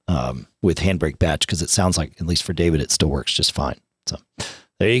with Handbrake Batch, because it sounds like, at least for David, it still works just fine. So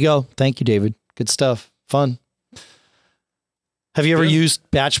there you go. Thank you, David. Good stuff. Fun. Have you ever used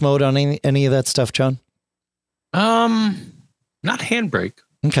batch mode on any of that stuff, John? Not Handbrake.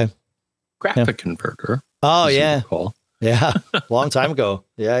 Okay. Graphic converter. Oh, yeah. Yeah. Long time ago.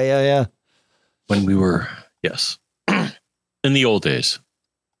 Yeah. When we were, yes, in the old days,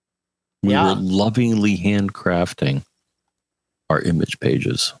 we were lovingly handcrafting our image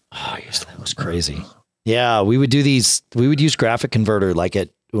pages. Oh, yes, that was crazy. Yeah, we would do these. We would use graphic converter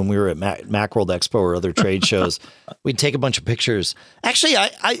when we were at Macworld Expo or other trade shows. We'd take a bunch of pictures. Actually,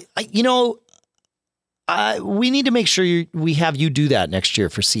 we need to make sure we have you do that next year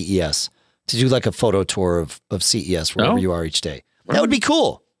for CES, to do like a photo tour of CES wherever you are each day. That would be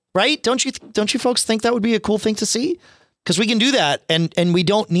cool. Right? Don't you folks think that would be a cool thing to see? Because we can do that, and we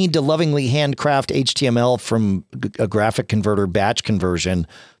don't need to lovingly handcraft HTML from a graphic converter batch conversion,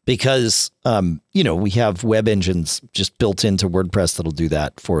 because we have web engines just built into WordPress that'll do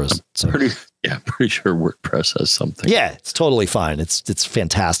that for us. Pretty sure WordPress has something. Yeah, it's totally fine. It's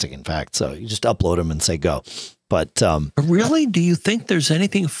fantastic, in fact. So you just upload them and say go. But really, do you think there's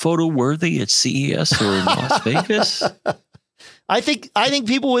anything photo worthy at CES or in Las Vegas? I think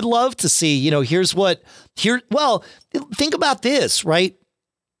people would love to see, well, think about this, right?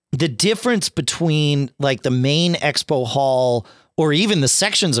 The difference between like the main expo hall, or even the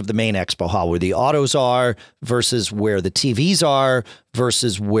sections of the main expo hall where the autos are versus where the TVs are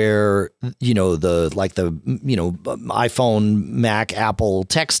versus where, the iPhone, Mac, Apple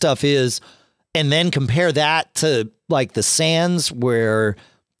tech stuff is. And then compare that to like the Sands, where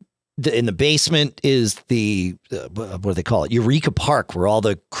in the basement is the, what do they call it? Eureka Park, where all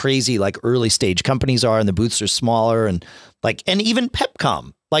the crazy like early stage companies are, and the booths are smaller, and even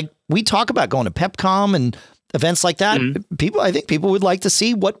PepCom. Like, we talk about going to PepCom and events like that. Mm-hmm. I think people would like to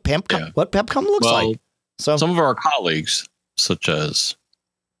see what PepCom looks like. So some of our colleagues, such as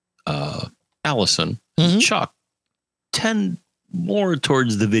Allison, Mhm. Chuck tend more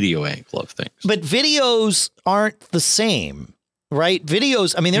towards the video angle of things. But videos aren't the same, right?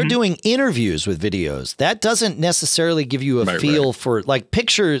 Videos, I mean, they're doing interviews with videos. That doesn't necessarily give you a feel for, like,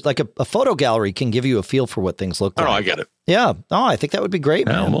 pictures, like a photo gallery can give you a feel for what things look like. Oh, I get it. Yeah. Oh, I think that would be great,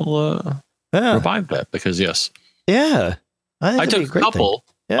 Yeah, man. we'll revive that because, yes. Yeah. I took a couple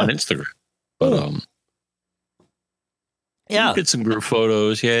on Instagram, but yeah, get some group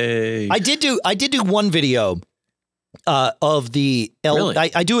photos. Yay! I did do one video of the Really?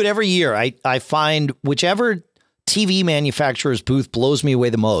 I do it every year. I find whichever TV manufacturer's booth blows me away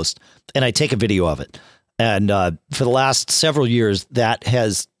the most, and I take a video of it. And for the last several years, that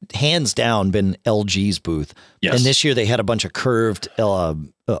has hands down been LG's booth. Yes. And this year they had a bunch of curved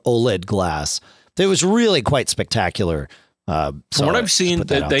OLED glass. It was really quite spectacular. From what I've seen,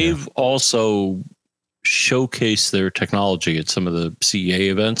 that they've also showcased their technology at some of the CEA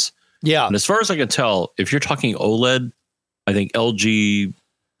events. Yeah. And as far as I can tell, if you're talking OLED, I think LG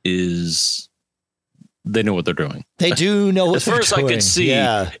they know what they're doing. They do know what as far as I can see.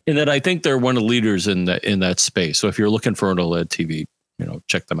 Yeah. And that I think they're one of the leaders in that space. So if you're looking for an OLED TV,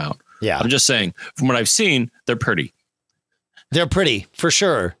 check them out. Yeah. I'm just saying, from what I've seen, they're pretty. They're pretty for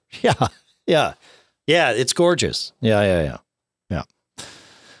sure. Yeah. Yeah. Yeah. It's gorgeous. Yeah.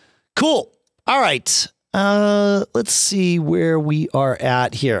 Cool. All right. Let's see where we are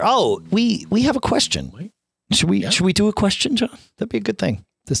at here. Oh, we have a question. Should we do a question, John? That'd be a good thing.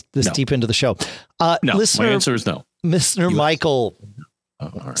 This deep into the show. No, listener, my answer is no. Listener Michael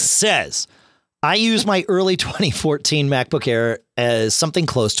says, I use my early 2014 MacBook Air as something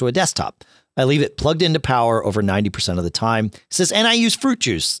close to a desktop. I leave it plugged into power over 90% of the time. He says, and I use fruit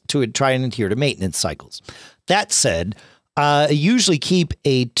juice to try and adhere to maintenance cycles. That said, I usually keep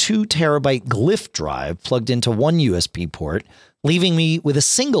a 2 terabyte Glyph drive plugged into one USB port, leaving me with a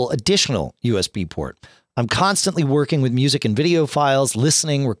single additional USB port. I'm constantly working with music and video files,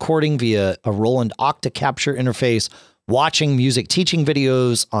 listening, recording via a Roland Octacapture interface, watching music teaching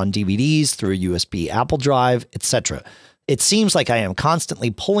videos on DVDs through a USB Apple Drive, etc. It seems like I am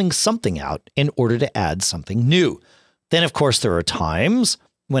constantly pulling something out in order to add something new. Then, of course, there are times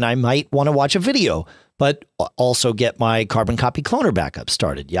when I might want to watch a video, but also get my carbon copy cloner backup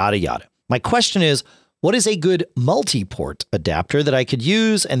started, yada, yada. My question is, what is a good multi-port adapter that I could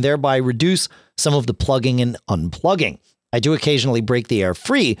use and thereby reduce some of the plugging and unplugging? I do occasionally break the Air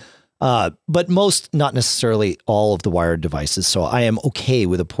free, but most, not necessarily all of the wired devices. So I am okay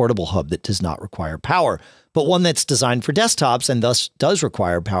with a portable hub that does not require power, but one that's designed for desktops and thus does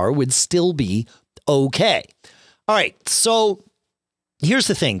require power would still be okay. All right. So here's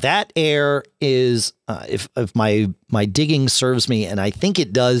the thing. That Air is, if my digging serves me, and I think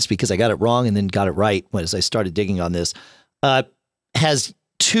it does because I got it wrong and then got it right as I started digging on this, has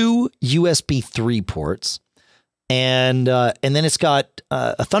 2 USB 3 ports, and then it's got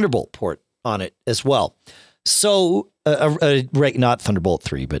a Thunderbolt port on it as well. So, right, not Thunderbolt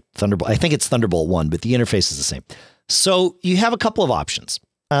 3, but Thunderbolt. I think it's Thunderbolt 1, but the interface is the same. So you have a couple of options.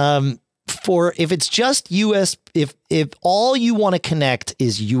 For if it's just USB, if all you want to connect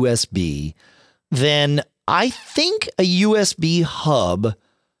is USB, then I think a USB hub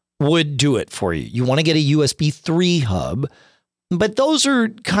would do it for you. You want to get a USB 3 hub, but those are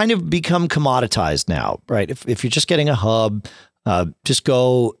kind of become commoditized now, right? If you're just getting a hub, just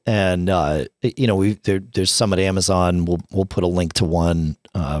go and there's some at Amazon. We'll put a link to one,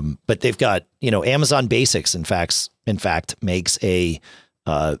 but they've got Amazon Basics. In fact, makes a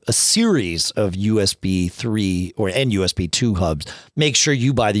series of USB 3 and USB 2 hubs. Make sure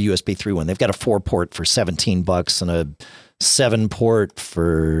you buy the USB 3 one. They've got a 4-port for $17 and a 7-port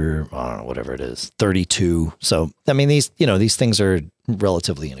for, I don't know, whatever it is, $32. So, I mean, these things are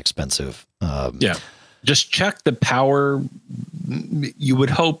relatively inexpensive. Yeah. Just check the power. You would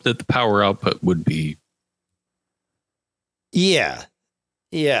hope that the power output would be. Yeah.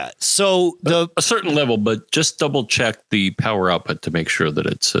 Yeah. So a certain level, but just double check the power output to make sure that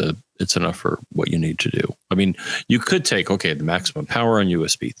it's enough for what you need to do. I mean, you could take, the maximum power on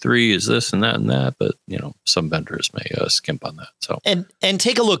USB 3 is this and that, but some vendors may skimp on that. So, and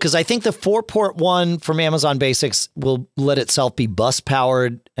take a look, because I think the 4-port one from Amazon Basics will let itself be bus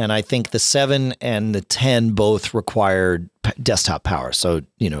powered. And I think the 7 and the 10 both required desktop power. So,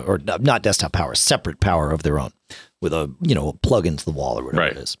 or not desktop power, separate power of their own, with a plug into the wall or whatever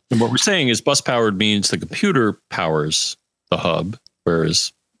it is. And what we're saying is bus powered means the computer powers the hub,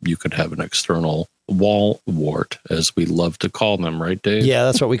 whereas you could have an external wall wart, as we love to call them, right, Dave? Yeah,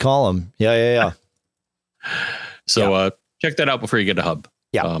 that's what we call them. Yeah. So check that out before you get a hub.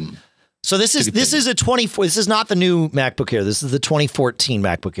 Yeah. So this is a 24. This is not the new MacBook Air. This is the 2014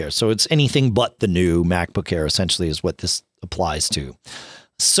 MacBook Air. So it's anything but the new MacBook Air, essentially, is what this applies to.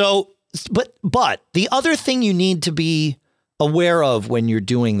 So, but the other thing you need to be aware of when you're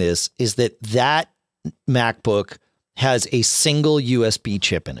doing this is that MacBook has a single USB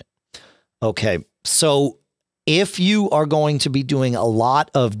chip in it. Okay. So if you are going to be doing a lot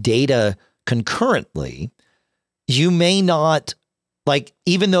of data concurrently, you may not, like,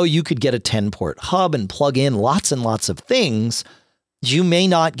 even though you could get a 10-port hub and plug in lots and lots of things, you may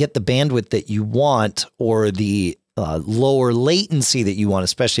not get the bandwidth that you want or the lower latency that you want,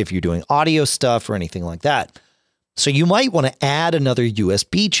 especially if you're doing audio stuff or anything like that. So you might want to add another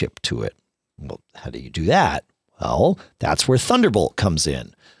USB chip to it. Well, how do you do that? Well, that's where Thunderbolt comes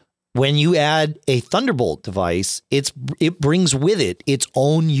in. When you add a Thunderbolt device, it brings with it its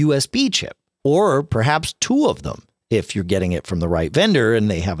own USB chip, or perhaps two of them if you're getting it from the right vendor and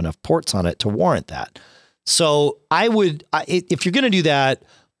they have enough ports on it to warrant that. So if you're going to do that,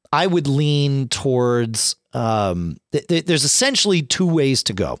 I would lean towards, there's essentially two ways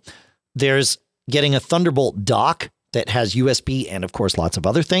to go. There's getting a Thunderbolt dock that has USB and, of course, lots of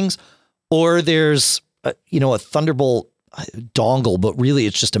other things, or there's a Thunderbolt dongle, but really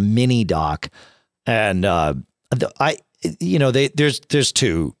it's just a mini dock. And there's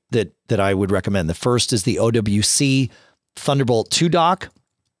two that I would recommend. The first is the OWC Thunderbolt 2 dock.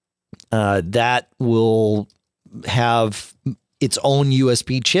 That will have its own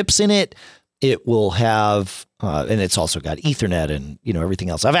USB chips in it. It will have, and it's also got Ethernet and, everything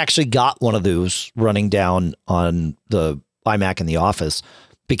else. I've actually got one of those running down on the iMac in the office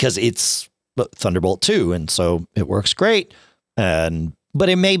because it's Thunderbolt 2. And so it works great. But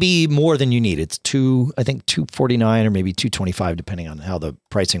it may be more than you need. It's $249 or maybe $225, depending on how the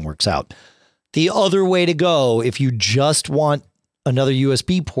pricing works out. The other way to go, if you just want another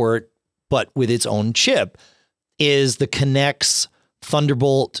USB port, but with its own chip, is the Connect's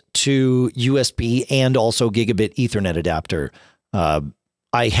Thunderbolt to USB and also gigabit Ethernet adapter.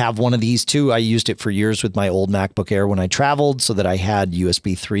 I have one of these too. I used it for years with my old MacBook Air when I traveled so that I had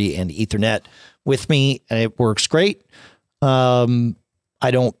USB 3 and Ethernet with me, and it works great. It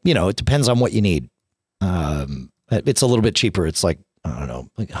depends on what you need. It's a little bit cheaper. It's like, I don't know,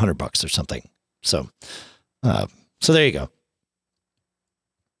 like $100 or something. So there you go.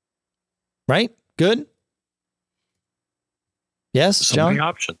 Right? Good. Yes, so John? many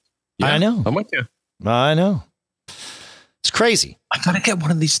options. Yeah, I know. I'm with you. I know. It's crazy. I got to get one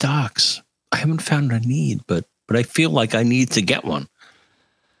of these docks. I haven't found a need, but I feel like I need to get one.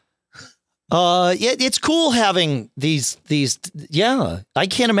 Yeah, it's cool having these. Yeah, I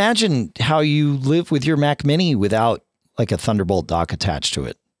can't imagine how you live with your Mac Mini without like a Thunderbolt dock attached to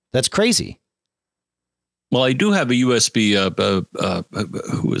it. That's crazy. Well, I do have a USB.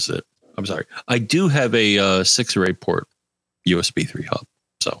 Who is it? I'm sorry. I do have a 6 or 8 port USB 3 hub.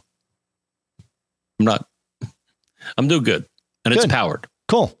 So I'm doing good, and it's powered.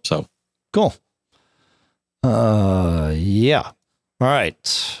 Cool. So cool. Yeah. All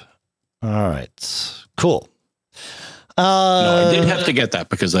right. Cool. No, I did have to get that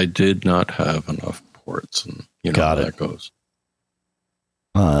because I did not have enough ports, and how that goes.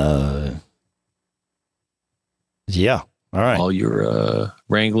 Yeah. All right. While you're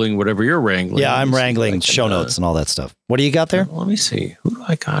wrangling whatever you're wrangling. Yeah, I'm wrangling show notes and all that stuff. What do you got there? Let me see. Who do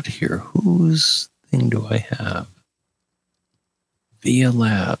I got here? Whose thing do I have? Via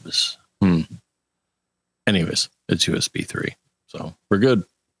Labs. Anyways, it's USB 3. So we're good.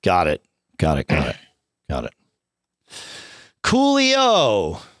 Got it.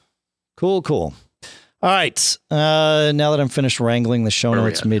 Coolio. Cool. All right. Now that I'm finished wrangling the show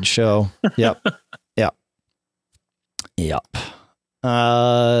notes mid-show. Yep.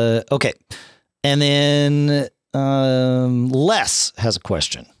 Okay. And then Les has a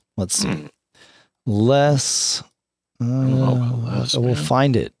question. Let's see. Les. I will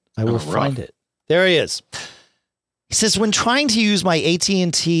find it. I will find it. There he is. He says, when trying to use my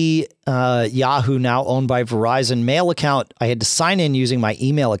AT&T Yahoo, now owned by Verizon, mail account, I had to sign in using my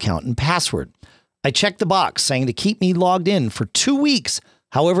email account and password. I checked the box saying to keep me logged in for 2 weeks.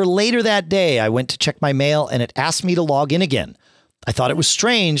 However, later that day, I went to check my mail and it asked me to log in again. I thought it was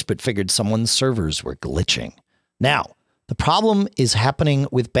strange, but figured someone's servers were glitching. Now, the problem is happening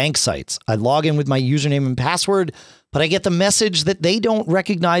with bank sites. I log in with my username and password, but I get the message that they don't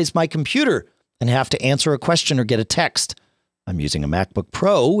recognize my computer and have to answer a question or get a text. I'm using a MacBook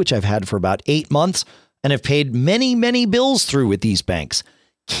Pro, which I've had for about 8 months, and have paid many, many bills through with these banks.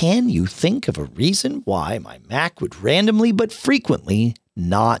 Can you think of a reason why my Mac would randomly but frequently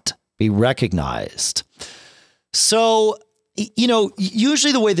not be recognized? So, you know,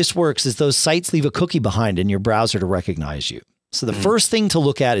 usually the way this works is those sites leave a cookie behind in your browser to recognize you. So the first thing to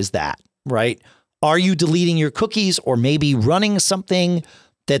look at is that, right? Are you deleting your cookies or maybe running something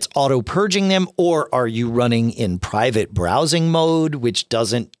that's auto purging them, or are you running in private browsing mode, which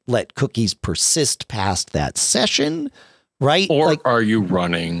doesn't let cookies persist past that session, right? Or are you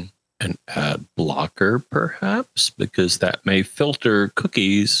running an ad blocker, perhaps? Because that may filter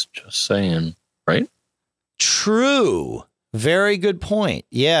cookies, just saying, right? True. Very good point.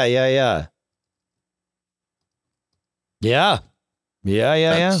 Yeah.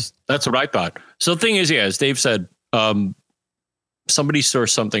 That's what I thought. So the thing is, as Dave said, somebody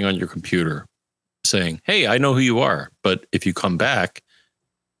stores something on your computer saying, hey, I know who you are. But if you come back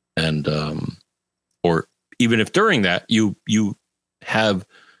and, or even if during that you have,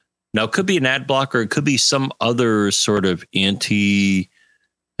 now it could be an ad blocker, it could be some other sort of I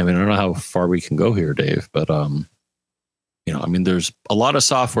don't know how far we can go here, Dave, but, you know, I mean, there's a lot of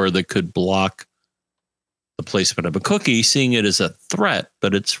software that could block the placement of a cookie, seeing it as a threat,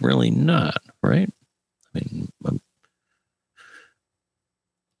 but it's really not, right? I mean,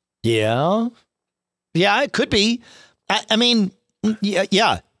 yeah, it could be. I mean,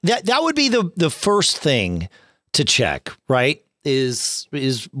 yeah. That would be the first thing to check, right? Is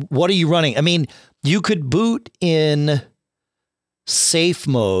what are you running? I mean, you could boot in safe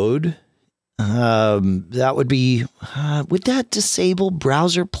mode. That would be. Would that disable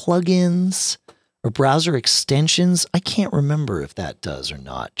browser plugins or browser extensions? I can't remember if that does or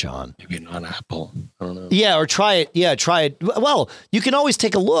not, John. Maybe not Apple. I don't know. Yeah, or try it. Yeah, try it. Well, you can always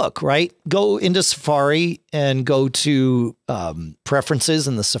take a look, right? Go into Safari and go to preferences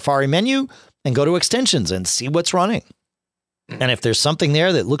in the Safari menu and go to extensions and see what's running. And if there's something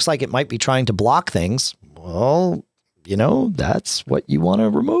there that looks like it might be trying to block things, well, you know, that's what you want to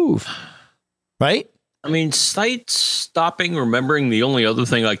remove, right? I mean, site stopping, remembering the only other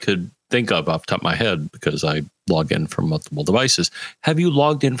thing I could think of off the top of my head, because I log in from multiple devices. Have you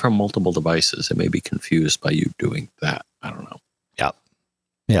logged in from multiple devices? It may be confused by you doing that. I don't know. Yeah.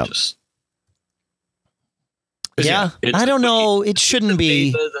 I don't know. It shouldn't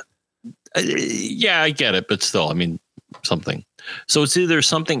be. Yeah, I get it. But still, I mean, something. So it's either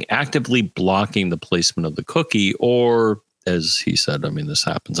something actively blocking the placement of the cookie, or, as he said, I mean, this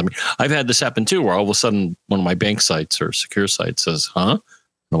happens. I mean, I've had this happen too, where all of a sudden one of my bank sites or secure sites says, huh?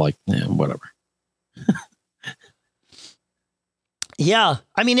 I'm like, yeah, whatever. Yeah.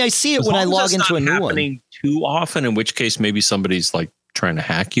 I mean, I see it when I log into a new one. Happening too often, in which case maybe somebody's like trying to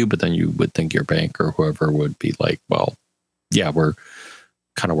hack you, but then you would think your bank or whoever would be like, well, yeah, we're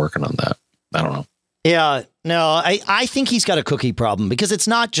kind of working on that. I don't know. Yeah. No, I think he's got a cookie problem, because it's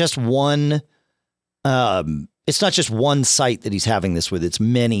not just one. It's not just one site that he's having this with. It's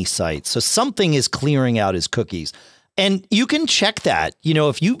many sites. So something is clearing out his cookies. And you can check that, you know,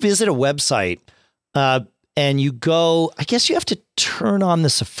 if you visit a website and you go, I guess you have to turn on the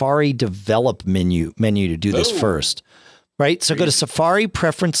Safari develop menu to do this first, right? So go to Safari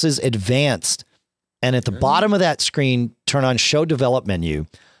Preferences Advanced, and at the bottom of that screen, turn on Show Develop menu.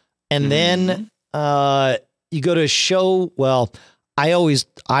 And then you go to Show, well, I always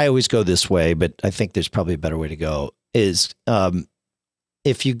go this way, but I think there's probably a better way to go, is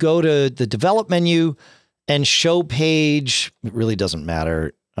if you go to the Develop menu and Show Page, it really doesn't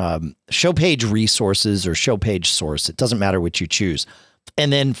matter. Show Page Resources or Show Page Source. It doesn't matter which you choose.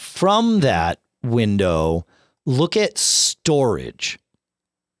 And then from that window, look at Storage.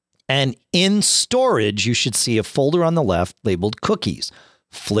 And in Storage, you should see a folder on the left labeled Cookies.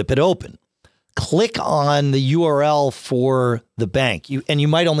 Flip it open. Click on the URL for the bank. And you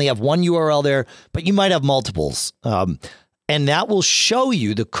might only have one URL there, but you might have multiples. And that will show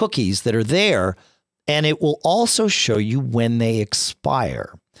you the cookies that are there. And it will also show you when they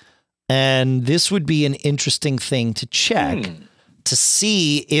expire. And this would be an interesting thing to check to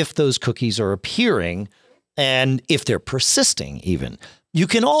see if those cookies are appearing and if they're persisting even. You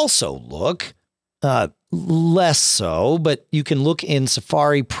can also look, less so, but you can look in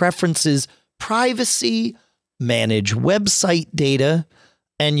Safari Preferences, Privacy, Manage Website Data,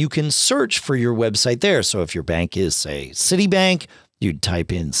 and you can search for your website there. So if your bank is, say, Citibank, you'd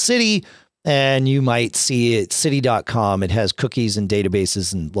type in Citi, and you might see it, citi.com. It has cookies and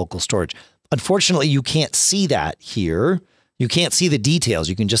databases and local storage. Unfortunately, you can't see that here. You can't see the details.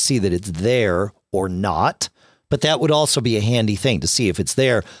 You can just see that it's there or not. But that would also be a handy thing to see if it's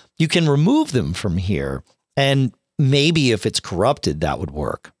there. You can remove them from here. And maybe if it's corrupted, that would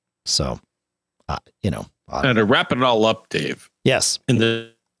work. So, you know. And to wrap it all up, Dave. Yes. In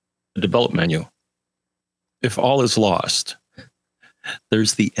the develop menu, if all is lost,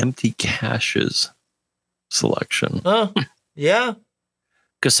 there's the empty caches selection. Yeah. Yeah.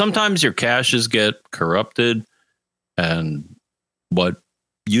 Because sometimes your caches get corrupted and what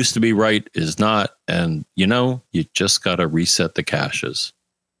used to be right is not. And, you just got to reset the caches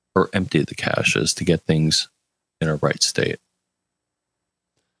or empty the caches to get things in a right state.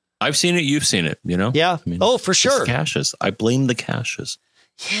 I've seen it. You've seen it, Yeah. For sure. Caches. I blame the caches.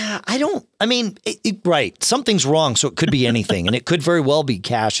 Yeah. Right. Something's wrong. So it could be anything and it could very well be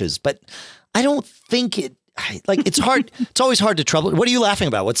caches, but I don't think it's hard. It's always hard to trouble. What are you laughing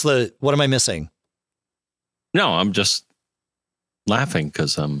about? What am I missing? No, I'm just laughing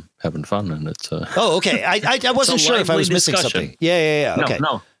because I'm having fun and it's Oh, okay. I wasn't sure if I was missing something. Yeah. Okay.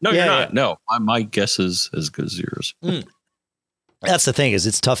 No, you're not. No, my guess is as good as yours. That's the thing is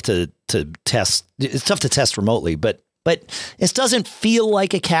it's tough to test. It's tough to test remotely, but it doesn't feel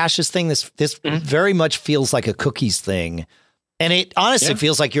like a caches thing. This very much feels like a cookies thing. And it honestly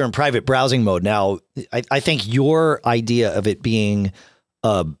feels like you're in private browsing mode. Now, I think your idea of it being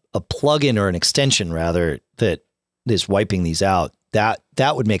a plugin or an extension rather that is wiping these out, that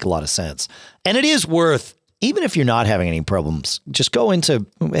would make a lot of sense. And it is worth, even if you're not having any problems, just go into,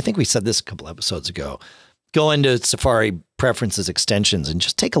 I think we said this a couple episodes ago, go into Safari Preferences extensions and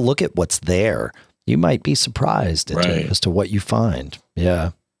just take a look at what's there. You might be surprised as to what you find.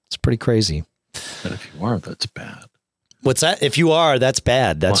 Yeah, it's pretty crazy. And if you are, that's bad. What's that? If you are, that's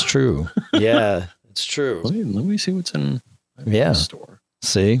bad. That's true. Yeah, it's true. Let me see what's in the store.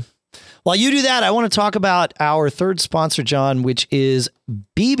 See? While you do that, I want to talk about our third sponsor, John, which is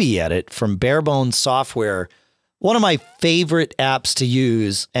BB Edit from Barebones Software. One of my favorite apps to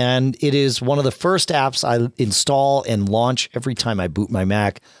use, and it is one of the first apps I install and launch every time I boot my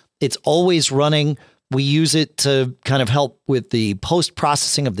Mac. It's always running. We use it to kind of help with the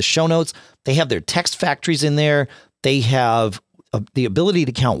post-processing of the show notes. They have their text factories in there. They have the ability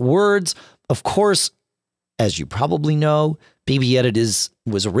to count words. Of course, as you probably know, BB Edit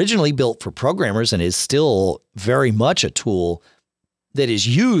was originally built for programmers and is still very much a tool that is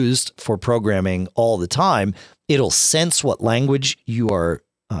used for programming all the time. It'll sense what language you are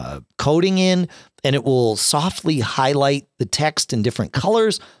coding in, and it will softly highlight the text in different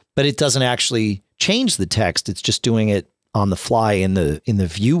colors, but it doesn't actually change the text. It's just doing it on the fly in the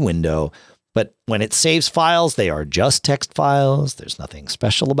view window. But when it saves files, they are just text files. There's nothing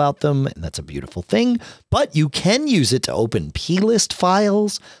special about them, and that's a beautiful thing. But you can use it to open plist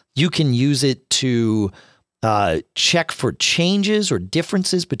files. You can use it to check for changes or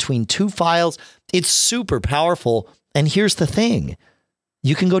differences between two files. It's super powerful. And here's the thing.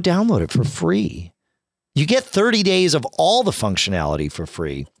 You can go download it for free. You get 30 days of all the functionality for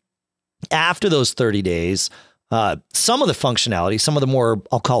free. After those 30 days, some of the functionality, some of the more,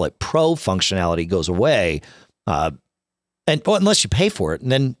 I'll call it pro functionality goes away. Unless you pay for it,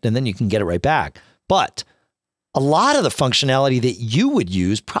 and then you can get it right back. But a lot of the functionality that you would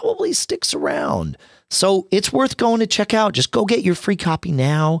use probably sticks around. So it's worth going to check out. Just go get your free copy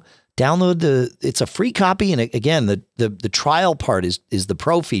now. Download it's a free copy. And again, the trial part is the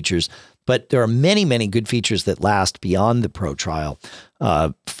pro features, but there are many, many good features that last beyond the pro trial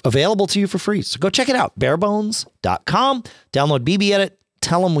available to you for free. So go check it out. Barebones.com. Download BB Edit.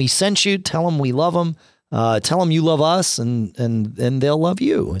 Tell them we sent you. Tell them we love them. Tell them you love us, and they'll love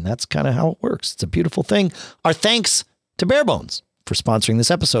you. And that's kind of how it works. It's a beautiful thing. Our thanks to Barebones for sponsoring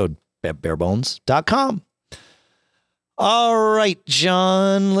this episode at barebones.com. All right,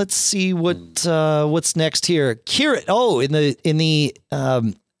 John, let's see what's next here. Kirit. Oh, in the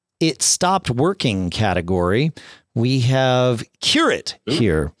it stopped working category, we have Kirit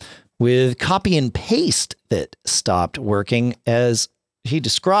here with copy and paste that stopped working. As he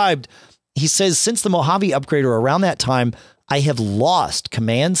described, he says, since the Mojave upgrade or around that time, I have lost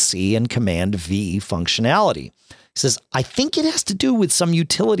Command-C and Command-V functionality. He says, I think it has to do with some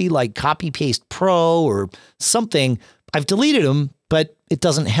utility like Copy Paste Pro or something. I've deleted them, but it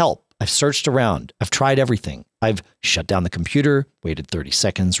doesn't help. I've searched around. I've tried everything. I've shut down the computer, waited 30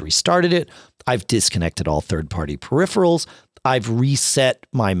 seconds, restarted it. I've disconnected all third-party peripherals. I've reset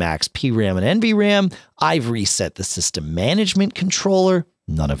my Mac's PRAM and NVRAM. I've reset the system management controller.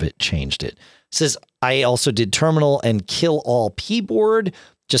 None of it changed it. It says, I also did terminal and kill all pboard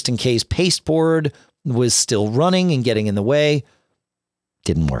just in case pasteboard was still running and getting in the way.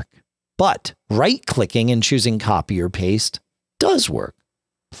 Didn't work. But right-clicking and choosing copy or paste does work.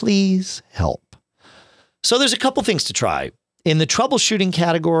 Please help. So there's a couple things to try. In the troubleshooting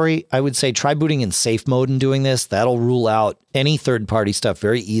category, I would say try booting in safe mode and doing this. That'll rule out any third-party stuff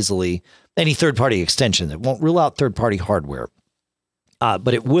very easily. Any third-party extension. It won't rule out third-party hardware.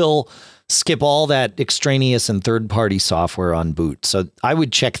 But it will skip all that extraneous and third-party software on boot. So I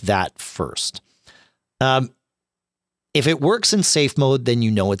would check that first. If it works in safe mode, then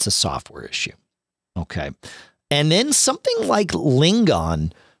you know it's a software issue. Okay. And then something like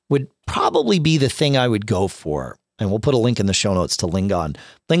Lingon would probably be the thing I would go for. And we'll put a link in the show notes to Lingon.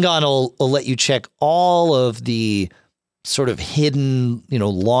 Lingon will let you check all of the sort of hidden,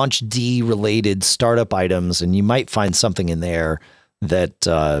 launch D related startup items. And you might find something in there that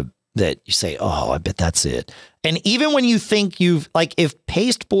you say, oh, I bet that's it. And even when you think if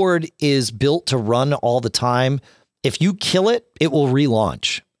pasteboard is built to run all the time, if you kill it, it will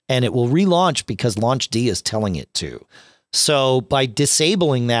relaunch. And it will relaunch because launch D is telling it to. So by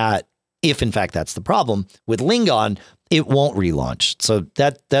disabling that, if in fact that's the problem with Lingon, it won't relaunch. So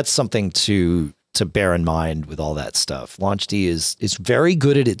that's something to bear in mind with all that stuff. Launch D is very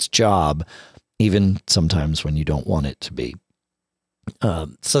good at its job, even sometimes when you don't want it to be.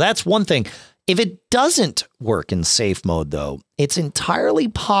 So that's one thing. If it doesn't work in safe mode, though, it's entirely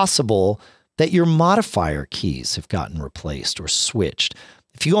possible that your modifier keys have gotten replaced or switched.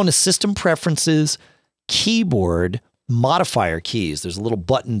 If you go into System Preferences, Keyboard, Modifier Keys, there's a little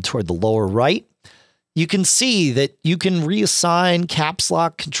button toward the lower right. You can see that you can reassign Caps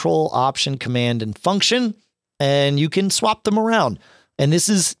Lock, Control, Option, Command, and Function, and you can swap them around. And this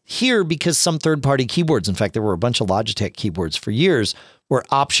is here because some third-party keyboards, in fact, there were a bunch of Logitech keyboards for years, where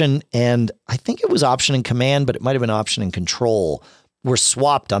Option and, I think it was Option and Command, but it might have been Option and Control, were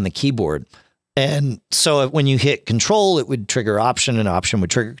swapped on the keyboard. And so when you hit Control, it would trigger Option and Option would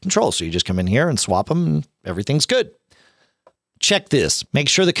trigger Control. So you just come in here and swap them and everything's good. Check this. Make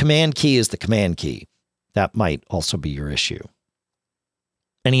sure the Command key is the Command key. That might also be your issue.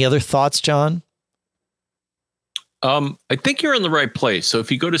 Any other thoughts, John? I think you're in the right place. So if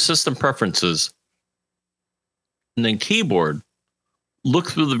you go to System Preferences and then Keyboard,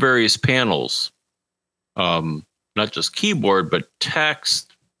 look through the various panels. Not just keyboard, but text.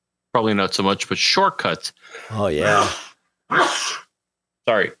 Probably not so much, but shortcuts. Oh, yeah.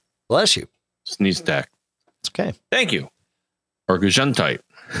 Sorry. Bless you. Sneeze attack. It's okay. Thank you. Or Gesundheit.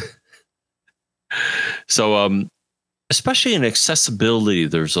 So, especially in accessibility,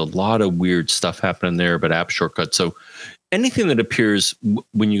 there's a lot of weird stuff happening there, but app shortcuts. So anything that appears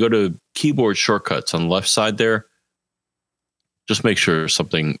when you go to keyboard shortcuts on the left side there, just make sure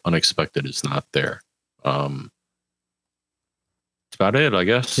something unexpected is not there. That's about it, I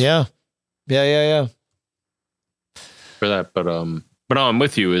guess. Yeah. For that, but no, I'm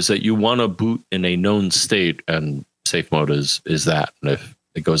with you. Is that you want to boot in a known state, and safe mode is that. And if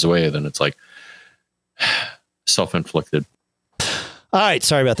it goes away, then it's like self-inflicted. All right,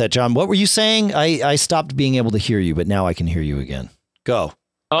 sorry about that, John. What were you saying? I stopped being able to hear you, but now I can hear you again. Go.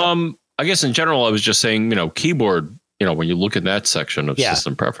 I guess in general, I was just saying, keyboard. When you look at that section of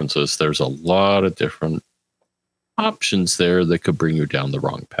System Preferences, there's a lot of different options there that could bring you down the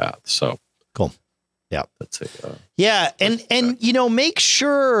wrong path. So cool. Yeah, that's it. Yeah, and make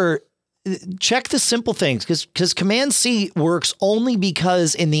sure check the simple things because Command C works only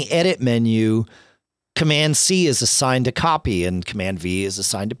because in the edit menu, Command C is assigned to copy and Command V is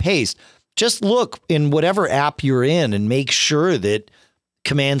assigned to paste. Just look in whatever app you're in and make sure that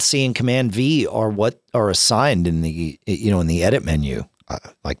Command C and Command V are what are assigned in the in the edit menu.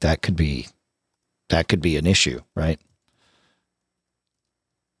 Like that could be an issue, right?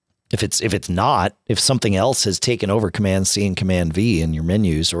 If it's not, if something else has taken over Command C and Command V in your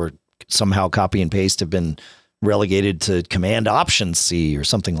menus, or somehow copy and paste have been relegated to Command Option C or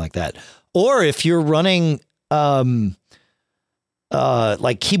something like that, or if you're running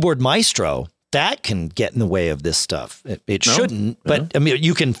like Keyboard Maestro, that can get in the way of this stuff. It shouldn't, but I mean,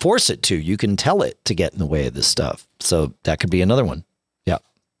 you can force it to. You can tell it to get in the way of this stuff. So that could be another one.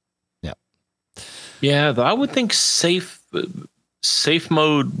 Yeah, I would think safe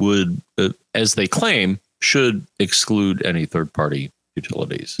mode would, as they claim, should exclude any third-party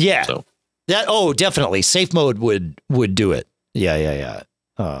utilities. Yeah, so definitely safe mode would do it. Yeah.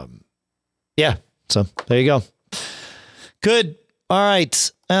 So there you go. Good. All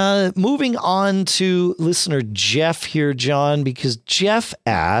right. Moving on to listener Jeff here, John, because Jeff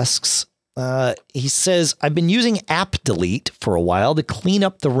asks. He says, I've been using app delete for a while to clean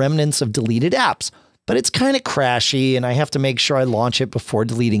up the remnants of deleted apps, but it's kind of crashy and I have to make sure I launch it before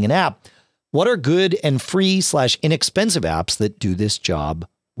deleting an app. What are good and free/inexpensive apps that do this job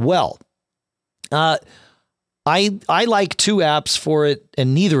well? I like two apps for it,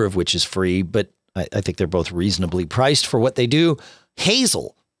 and neither of which is free, but I think they're both reasonably priced for what they do.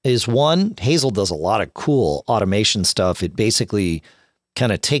 Hazel is one. Hazel does a lot of cool automation stuff. It basically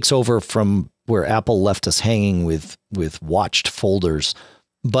kind of takes over from where Apple left us hanging with watched folders.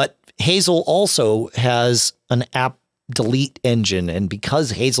 But Hazel also has an app delete engine. And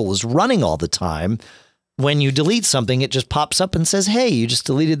because Hazel is running all the time, when you delete something, it just pops up and says, hey, you just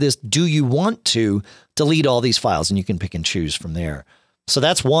deleted this. Do you want to delete all these files? And you can pick and choose from there. So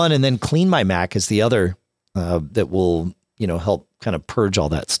that's one. And then Clean My Mac is the other that will, help kind of purge all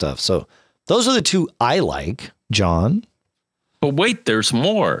that stuff. So those are the two I like, John. But wait, there's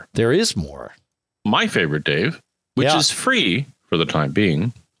more. There is more. My favorite, Dave, which is free for the time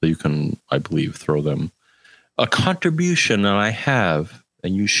being. So you can, I believe, throw them a contribution that I have,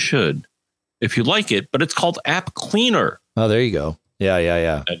 and you should, if you like it, but it's called App Cleaner. Oh, there you go.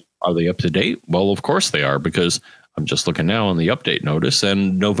 Yeah. And are they up to date? Well, of course they are, because I'm just looking now on the update notice,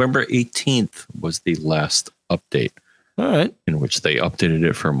 and November 18th was the last update. All right. In which they updated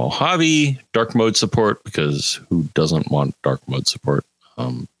it for Mojave, dark mode support, because who doesn't want dark mode support?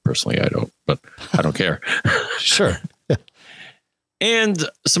 Personally, I don't, but I don't care. Sure. And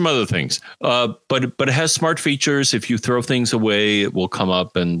some other things. But it has smart features. If you throw things away, it will come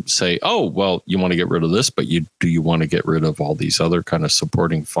up and say, oh, well, you want to get rid of this, but do you want to get rid of all these other kind of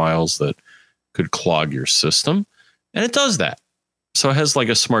supporting files that could clog your system? And it does that. So it has like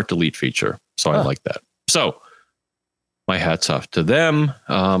a smart delete feature. So I like that. So my hat's off to them.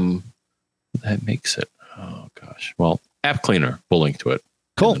 That makes it, oh gosh. Well, App Cleaner, we'll link to it.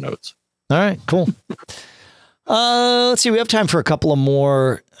 Cool. In the notes. All right, cool. Let's see. We have time for a couple of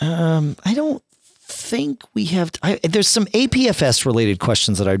more. I don't think we have. There's some APFS related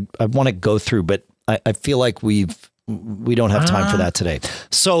questions that I want to go through, but I feel like we don't have time for that today.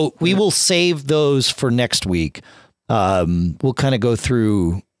 So we will save those for next week. We'll kind of go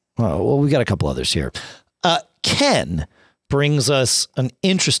through. Well, we got a couple others here. Ken brings us an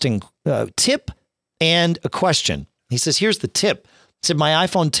interesting tip and a question. He says, here's the tip. He said, my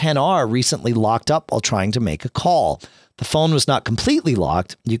iPhone XR recently locked up while trying to make a call. The phone was not completely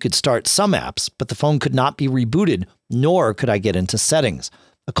locked. You could start some apps, but the phone could not be rebooted, nor could I get into settings.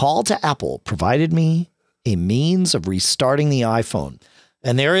 A call to Apple provided me a means of restarting the iPhone.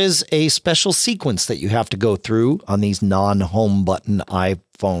 And there is a special sequence that you have to go through on these non-home button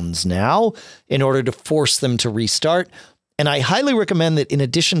iPhones now in order to force them to restart. And I highly recommend that in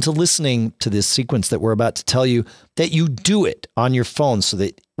addition to listening to this sequence that we're about to tell you, that you do it on your phone so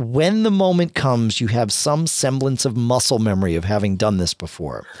that when the moment comes, you have some semblance of muscle memory of having done this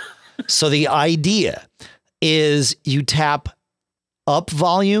before. So the idea is you tap up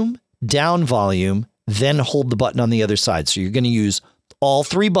volume, down volume, then hold the button on the other side. So you're going to use all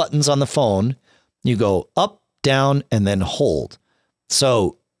three buttons on the phone. You go up, down, and then hold.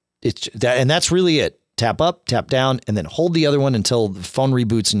 So it's that, and that's really it. Tap up, tap down, and then hold the other one until the phone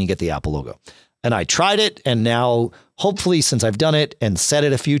reboots and you get the Apple logo. And I tried it, and now hopefully since I've done it and said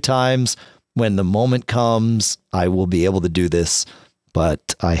it a few times, when the moment comes, I will be able to do this,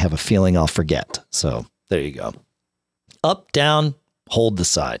 but I have a feeling I'll forget. So there you go. Up, down, hold the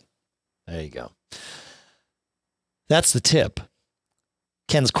side. There you go. That's the tip.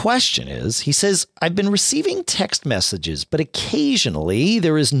 Ken's question is, he says, I've been receiving text messages, but occasionally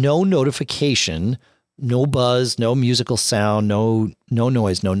there is no notification, no buzz, no musical sound, no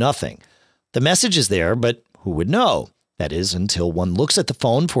noise, no nothing. The message is there, but who would know? That is, until one looks at the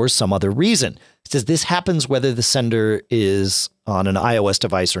phone for some other reason. He says this happens whether the sender is on an iOS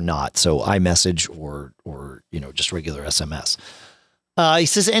device or not. So iMessage or just regular SMS. He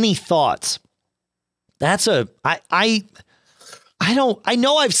says, any thoughts? That's I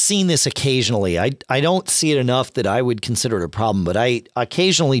know I've seen this occasionally. I don't see it enough that I would consider it a problem, but I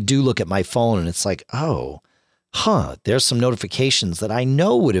occasionally do look at my phone and it's like, there's some notifications that I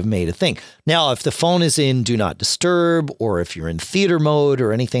know would have made a thing. Now, if the phone is in Do Not Disturb, or if you're in theater mode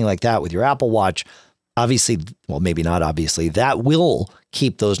or anything like that with your Apple Watch, obviously, well, maybe not obviously, that will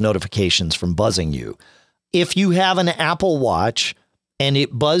keep those notifications from buzzing you. If you have an Apple Watch and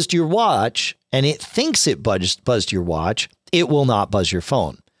it buzzed your watch and it thinks it buzzed your watch, it will not buzz your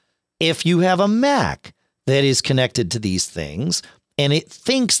phone. If you have a Mac that is connected to these things and it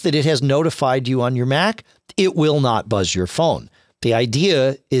thinks that it has notified you on your Mac, it will not buzz your phone. The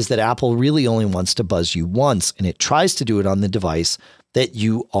idea is that Apple really only wants to buzz you once, and it tries to do it on the device that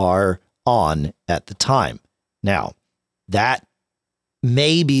you are on at the time. Now, that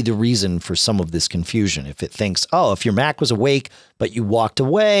may be the reason for some of this confusion. If it thinks, if your Mac was awake, but you walked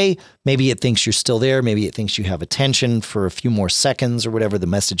away, maybe it thinks you're still there. Maybe it thinks you have attention for a few more seconds or whatever, the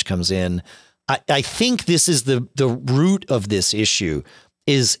message comes in. I think this is the root of this issue,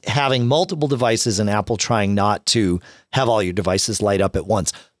 is having multiple devices and Apple trying not to have all your devices light up at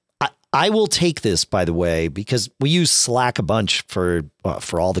once. I will take this, by the way, because we use Slack a bunch for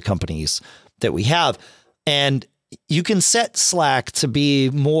all the companies that we have. And you can set Slack to be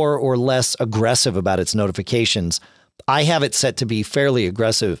more or less aggressive about its notifications. I have it set to be fairly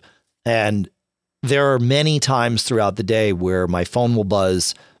aggressive. And there are many times throughout the day where my phone will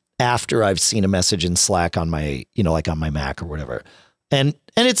buzz after I've seen a message in Slack on my, like on my Mac or whatever. And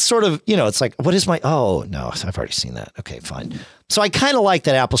it's sort of, it's like, what is oh no, I've already seen that. Okay, fine. So I kind of like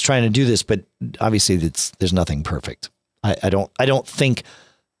that Apple's trying to do this, but obviously there's nothing perfect. I don't think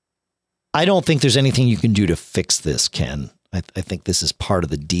there's anything you can do to fix this, Ken. I think this is part of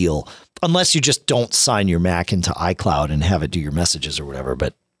the deal, unless you just don't sign your Mac into iCloud and have it do your messages or whatever.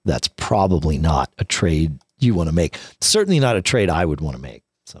 But that's probably not a trade you want to make. Certainly not a trade I would want to make.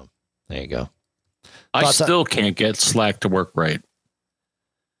 So there you go. I still can't get Slack to work right.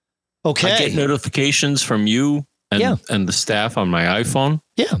 Okay. I get notifications from you and the staff on my iPhone.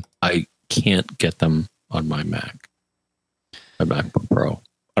 Yeah. I can't get them on my Mac. My MacBook Pro.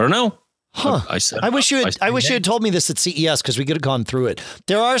 I don't know. Huh. I wish you had told me this at CES, because we could have gone through it.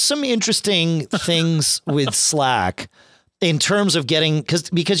 There are some interesting things with Slack in terms of getting,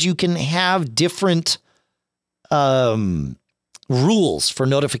 because you can have different rules for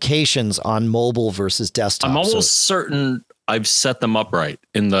notifications on mobile versus desktop. I'm almost certain I've set them up right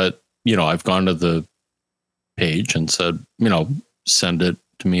in the, I've gone to the page and said, send it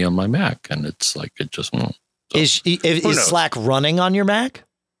to me on my Mac, and it's like, it just won't. So, is Slack running on your Mac?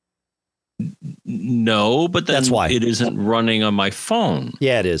 No, but then that's why it isn't running on my phone.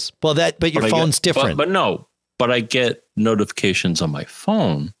 Yeah, it is. Well, but your phone's different. But I get notifications on my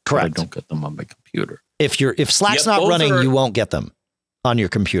phone. Correct. I don't get them on my computer. If Slack's not running, you won't get them on your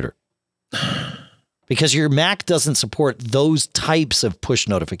computer, because your Mac doesn't support those types of push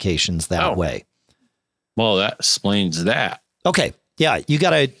notifications that way. Well, that explains that. Okay. Yeah, you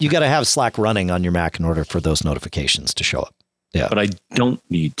gotta have Slack running on your Mac in order for those notifications to show up. Yeah, but I don't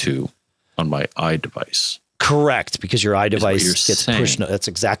need to on my iDevice. Correct, because your iDevice gets push. That's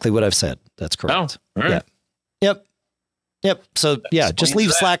exactly what I've said. That's correct. Oh, all right. Yeah. Yep. So just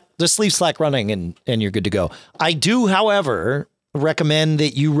leave Slack. Just leave Slack running, and you're good to go. I do, however, recommend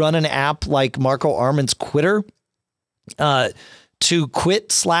that you run an app like Marco Arment's Quitter to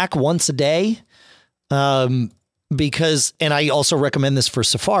quit Slack once a day. Because, and I also recommend this for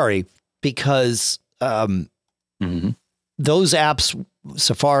Safari, because those apps,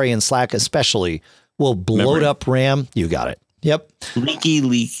 Safari and Slack especially, will bloat up RAM. You got it. Yep. Leaky.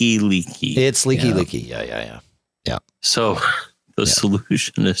 It's leaky. Yeah. So the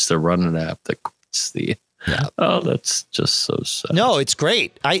solution is to run an app that quits the. Yeah. Oh, that's just so sad. No, it's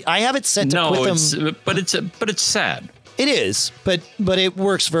great. I have it set to quit them. But it's sad. It is, but it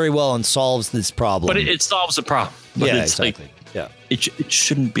works very well and solves this problem. But it solves a problem. But it's exactly. It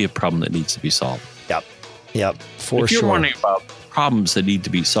shouldn't be a problem that needs to be solved. Yep. For if you're wondering about problems that need to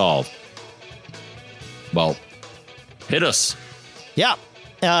be solved, well, hit us. Yeah.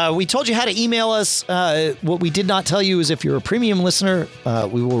 We told you how to email us. What we did not tell you is, if you're a premium listener,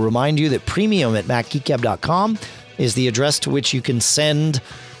 we will remind you that premium@macgeekgab.com is the address to which you can send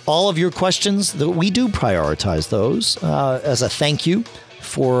all of your questions. We do prioritize those as a thank you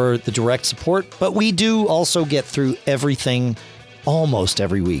for the direct support, but we do also get through everything almost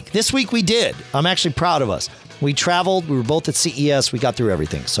every week. This week we did. I'm actually proud of us. We traveled. We were both at CES. We got through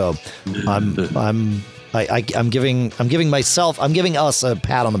everything. So I'm giving us a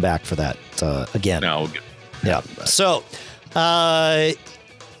pat on the back for that again. No, yeah. So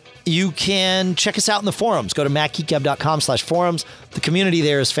you can check us out in the forums. Go to macgeekgab.com/forums. The community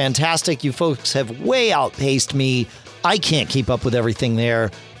there is fantastic. You folks have way outpaced me. I can't keep up with everything there.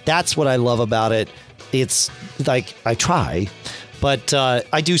 That's what I love about it. It's like, I try, but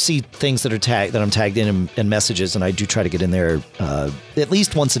I do see things that I'm tagged in messages, and I do try to get in there at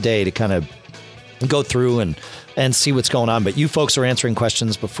least once a day to kind of go through and see what's going on. But you folks are answering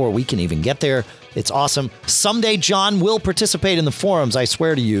questions before we can even get there. It's awesome. Someday John will participate in the forums. I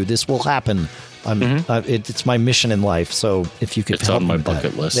swear to you, this will happen. It's my mission in life. So if you could help on my me with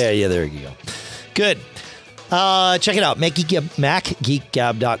bucket that. list. Yeah, there you go. Good. Check it out.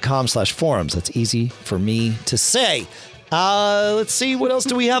 macgeekgab.com/forums. That's easy for me to say. Let's see. What else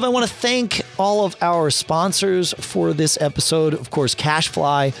do we have? I want to thank all of our sponsors for this episode. Of course,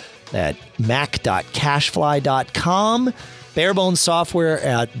 CashFly at mac.cashfly.com. Barebones Software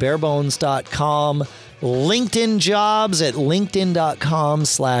at barebones.com. LinkedIn Jobs at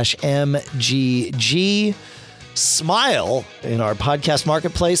linkedin.com/MGG. Smile in our podcast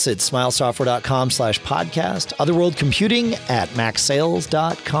marketplace at smilesoftware.com/podcast. Otherworld Computing at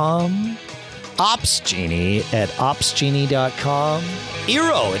macsales.com. OpsGenie at opsgenie.com.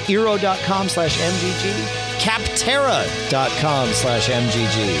 Eero at eero.com/MGG.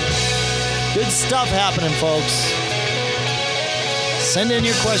 Capterra.com/MGG. Good stuff happening, folks. Send in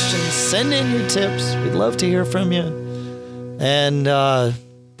your questions. Send in your tips. We'd love to hear from you. And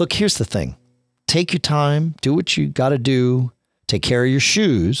look, here's the thing. take your time, do what you got to do, take care of your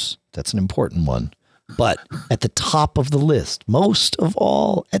shoes. That's an important one. But at the top of the list, most of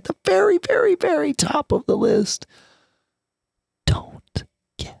all, at the very, very, very top of the list, don't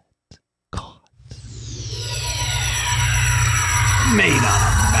get caught. Made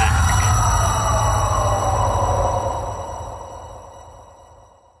up.